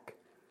back.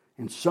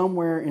 And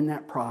somewhere in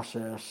that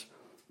process,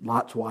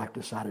 Lot's wife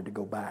decided to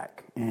go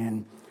back.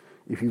 And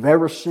if you've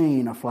ever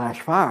seen a flash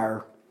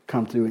fire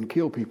come through and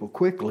kill people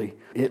quickly,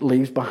 it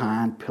leaves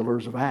behind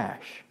pillars of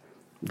ash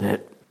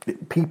that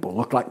people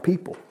look like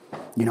people.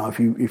 You know, if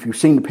you've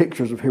seen the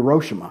pictures of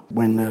Hiroshima,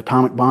 when the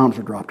atomic bombs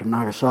were dropped, and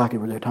Nagasaki,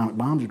 where the atomic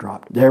bombs were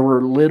dropped, there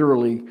were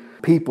literally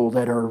people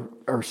that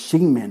are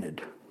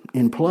cemented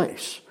in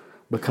place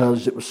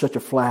because it was such a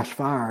flash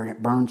fire and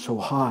it burned so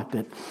hot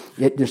that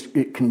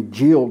it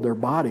congealed their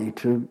body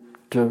to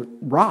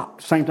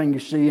rock. Same thing you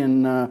see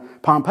in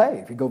Pompeii.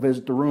 If you go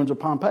visit the ruins of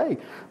Pompeii,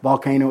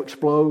 volcano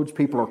explodes,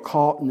 people are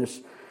caught in this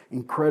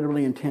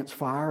incredibly intense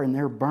fire, and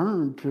they're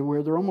burned to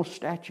where they're almost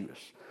statues.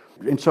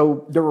 And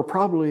so there were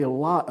probably a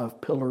lot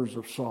of pillars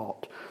of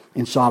salt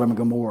in Sodom and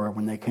Gomorrah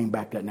when they came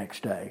back that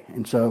next day.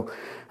 And so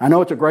I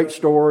know it's a great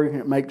story.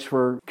 It makes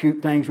for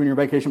cute things when you're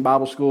in vacation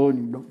Bible school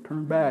and you don't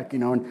turn back,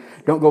 and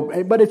don't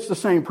go. But it's the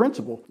same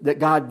principle that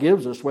God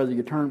gives us, whether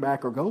you turn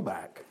back or go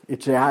back.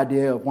 It's the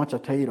idea of once I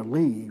tell you to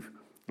leave,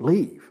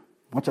 leave.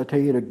 Once I tell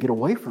you to get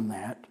away from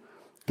that,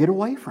 get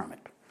away from it.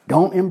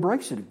 Don't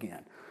embrace it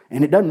again.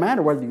 And it doesn't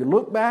matter whether you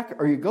look back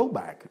or you go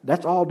back.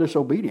 That's all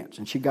disobedience.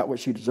 And she got what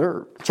she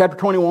deserved. Chapter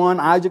 21,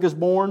 Isaac is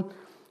born.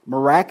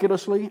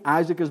 Miraculously,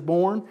 Isaac is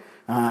born.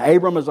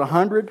 Abram is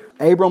 100.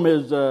 Abram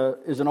is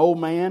an old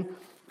man.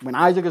 When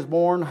Isaac is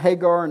born,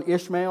 Hagar and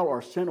Ishmael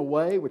are sent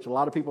away, which a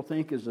lot of people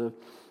think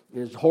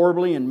is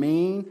horribly and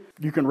mean.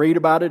 You can read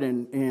about it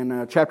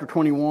in chapter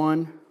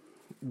 21.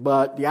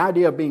 But the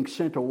idea of being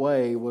sent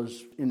away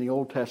was, in the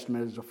Old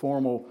Testament, is a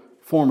formal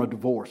form of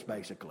divorce,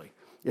 basically.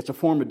 It's a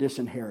form of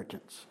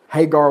disinheritance.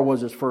 Hagar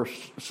was his first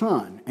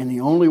son, and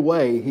the only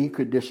way he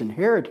could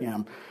disinherit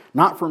him,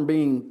 not from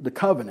being the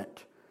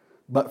covenant,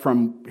 but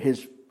from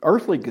his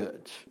earthly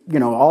goods.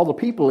 All the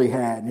people he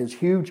had, his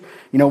huge,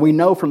 we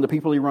know from the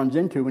people he runs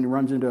into when he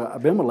runs into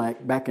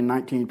Abimelech back in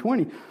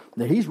 1920,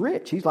 that he's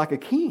rich. He's like a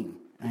king.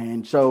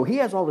 And so he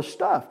has all this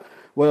stuff.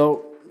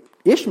 Well,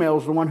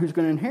 Ishmael's the one who's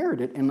going to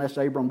inherit it unless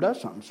Abram does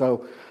something.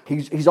 So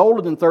he's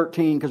older than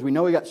 13 because we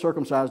know he got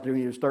circumcised when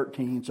he was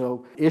 13.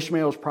 So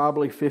Ishmael's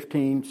probably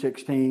 15,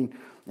 16.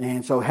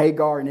 And so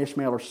Hagar and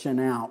Ishmael are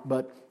sent out.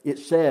 But it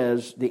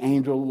says the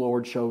angel of the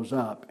Lord shows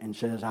up and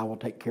says, I will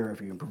take care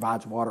of you, and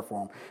provides water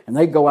for them. And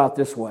they go out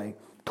this way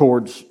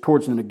towards the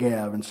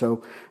Negev. And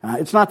so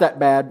it's not that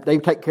bad. They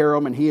take care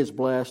of him, and he is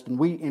blessed. And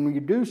we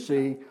do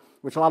see,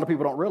 which a lot of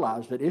people don't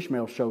realize, that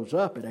Ishmael shows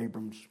up at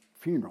Abram's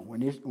funeral.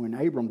 When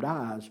Abram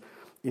dies,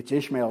 it's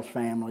Ishmael's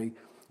family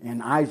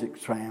and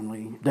Isaac's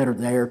family that are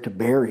there to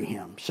bury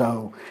him.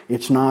 So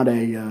it's not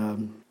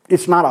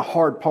a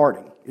hard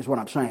party, is what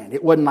I'm saying.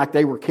 It wasn't like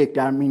they were kicked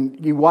out. I mean,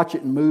 you watch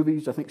it in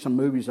movies. I think some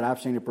movies that I've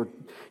seen, kind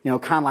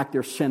of like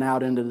they're sent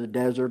out into the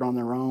desert on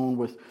their own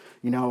with,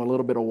 a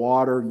little bit of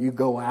water, and you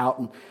go out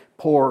and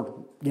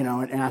pour,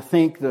 and I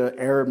think the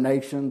Arab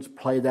nations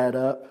play that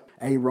up.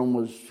 Abram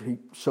was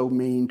so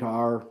mean to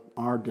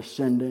our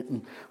descendant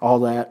and all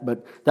that,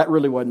 but that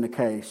really wasn't the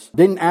case.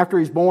 Then after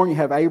he's born, you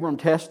have Abram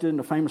tested, in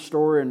the famous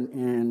story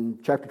in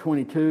chapter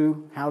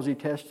 22. How's he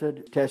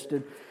tested?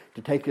 Tested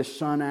to take his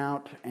son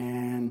out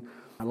and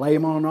lay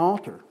him on an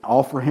altar,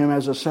 offer him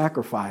as a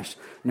sacrifice.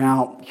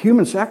 Now,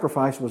 human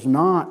sacrifice was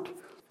not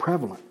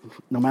prevalent.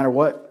 No matter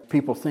what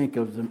people think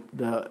of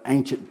the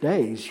ancient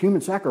days, human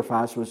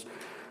sacrifice was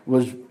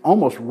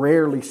almost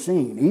rarely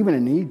seen, even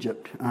in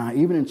Egypt,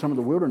 even in some of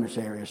the wilderness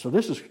areas. So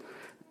this is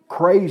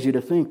crazy to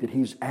think that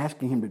he's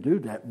asking him to do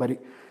that. But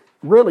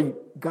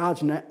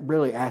God's not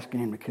really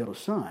asking him to kill his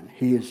son.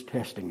 He is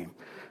testing him.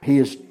 He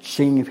is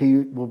seeing if he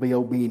will be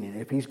obedient,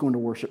 if he's going to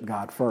worship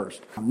God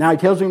first. Now he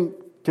tells him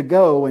to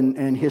go,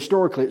 and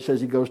historically it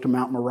says he goes to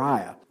Mount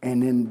Moriah.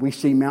 And then we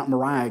see Mount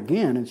Moriah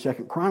again in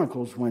 2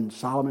 Chronicles when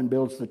Solomon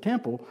builds the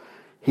temple.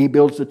 He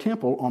builds the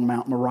temple on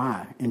Mount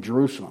Moriah in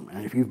Jerusalem.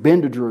 And if you've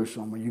been to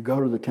Jerusalem, when you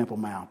go to the Temple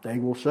Mount, they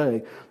will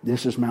say,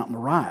 this is Mount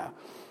Moriah.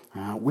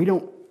 We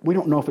don't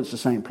know if it's the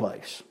same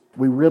place.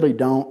 We really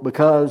don't,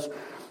 because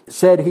it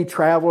said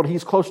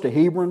he's close to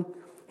Hebron.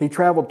 He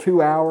traveled 2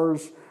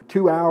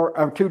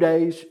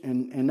 days,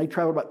 and they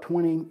traveled about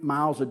 20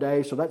 miles a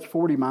day, so that's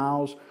 40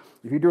 miles.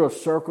 If you drew a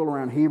circle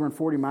around Hebron,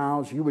 40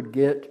 miles, you would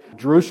get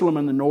Jerusalem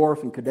in the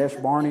north and Kadesh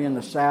Barnea in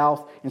the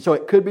south. And so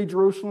it could be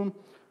Jerusalem.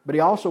 But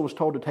he also was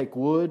told to take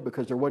wood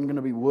because there wasn't going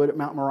to be wood at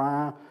Mount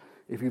Moriah.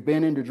 If you've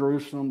been into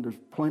Jerusalem,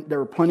 there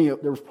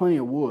was plenty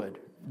of wood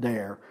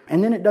there.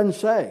 And then it doesn't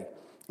say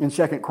in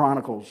 2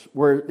 Chronicles,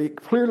 where it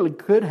clearly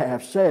could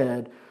have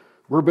said,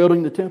 we're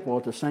building the temple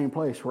at the same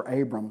place where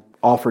Abram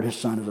offered his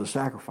son as a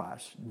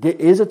sacrifice.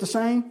 Is it the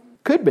same?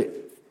 Could be.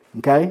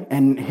 Okay?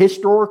 And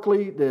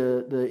historically,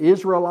 the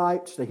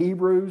Israelites, the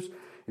Hebrews,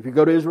 if you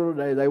go to Israel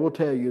today, they will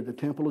tell you the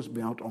temple is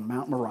built on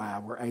Mount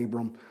Moriah where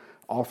Abram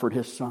offered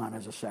his son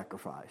as a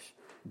sacrifice.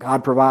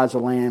 God provides a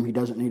lamb. He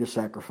doesn't need a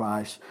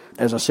sacrifice.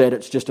 As I said,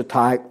 it's just a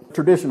type.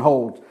 Tradition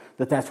holds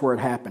that that's where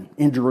it happened,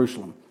 in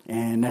Jerusalem.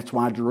 And that's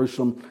why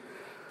Jerusalem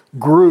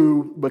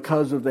grew,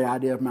 because of the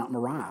idea of Mount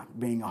Moriah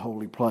being a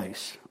holy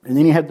place. And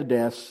then you have the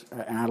deaths,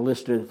 and I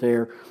listed it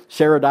there.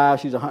 Sarah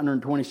dies, she's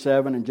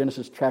 127 in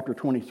Genesis chapter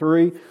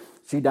 23.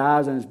 She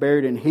dies and is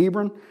buried in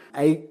Hebron.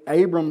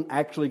 Abram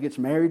actually gets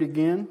married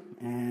again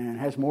and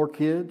has more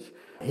kids.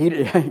 He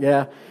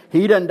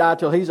doesn't die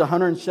till he's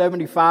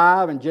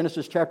 175 in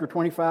Genesis chapter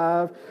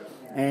 25,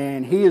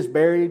 and he is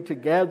buried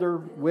together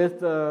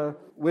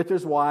with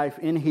his wife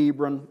in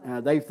Hebron.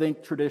 They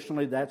think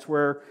traditionally that's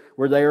where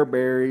they are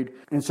buried,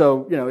 and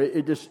so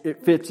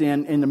it fits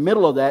in. In the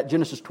middle of that,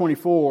 Genesis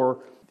 24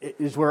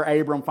 is where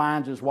Abram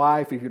finds his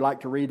wife. If you'd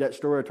like to read that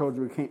story, I told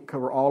you we can't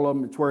cover all of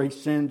them. It's where he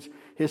sends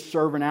his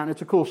servant out, and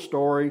it's a cool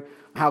story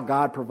how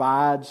God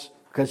provides,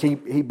 because he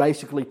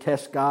basically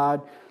tests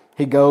God.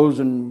 He goes,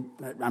 and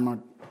I'm going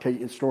to tell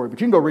you the story, but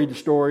you can go read the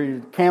story.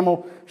 The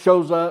camel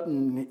shows up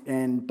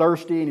and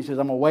thirsty, and he says,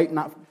 I'm going to wait and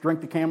not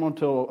drink the camel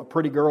until a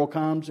pretty girl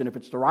comes, and if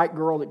it's the right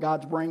girl that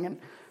God's bringing,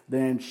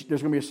 then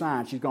there's going to be a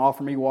sign. She's going to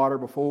offer me water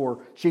before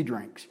she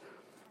drinks.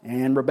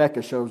 And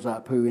Rebecca shows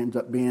up, who ends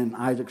up being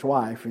Isaac's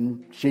wife,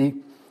 and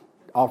she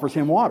offers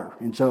him water.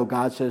 And so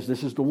God says,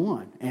 this is the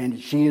one. And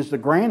she is the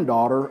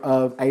granddaughter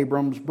of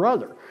Abram's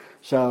brother.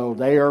 So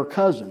they are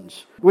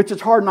cousins, which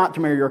it's hard not to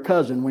marry your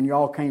cousin when you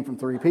all came from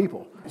 3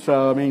 people.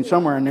 So, I mean,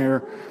 somewhere in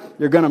there,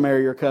 you're going to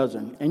marry your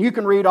cousin. And you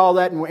can read all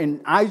that.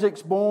 And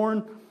Isaac's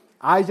born,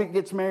 Isaac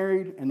gets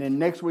married, and then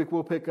next week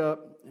we'll pick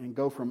up and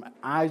go from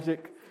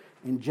Isaac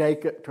and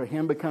Jacob to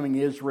him becoming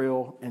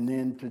Israel, and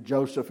then to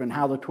Joseph and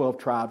how the 12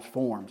 tribes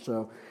formed.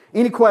 So,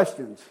 any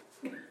questions?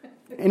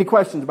 Any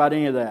questions about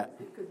any of that?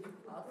 Could you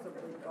possibly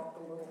talk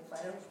a little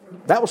faster?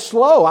 That was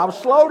slow. I was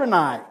slow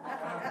tonight.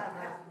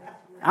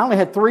 I only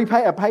had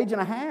a page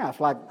and a half.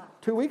 Like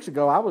 2 weeks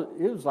ago,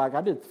 it was like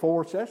I did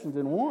 4 sessions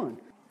in one.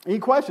 Any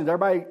questions?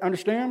 Everybody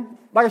understand?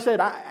 Like I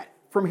said,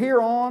 from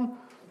here on,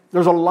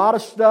 there's a lot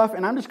of stuff,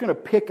 and I'm just going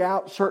to pick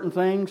out certain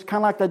things,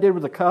 kind of like I did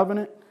with the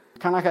covenant,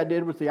 kind of like I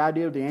did with the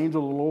idea of the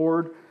angel of the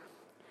Lord,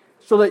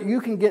 so that you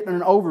can get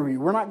an overview.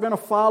 We're not going to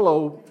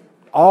follow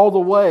all the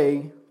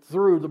way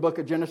through the book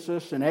of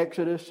Genesis and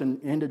Exodus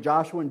and into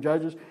Joshua and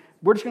Judges.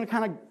 We're just going to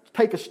kind of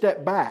take a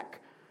step back.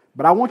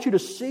 But I want you to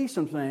see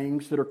some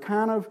things that are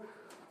kind of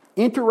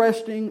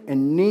interesting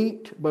and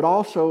neat, but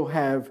also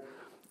have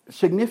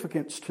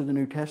significance to the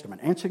New Testament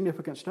and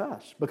significance to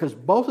us. Because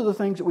both of the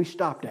things that we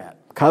stopped at,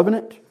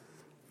 covenant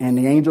and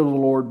the angel of the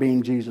Lord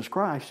being Jesus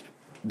Christ,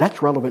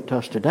 that's relevant to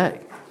us today.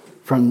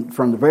 From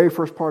the very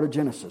first part of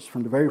Genesis,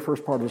 from the very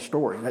first part of the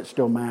story, that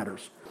still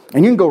matters.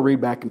 And you can go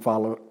read back and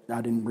follow.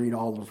 I didn't read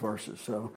all those verses. So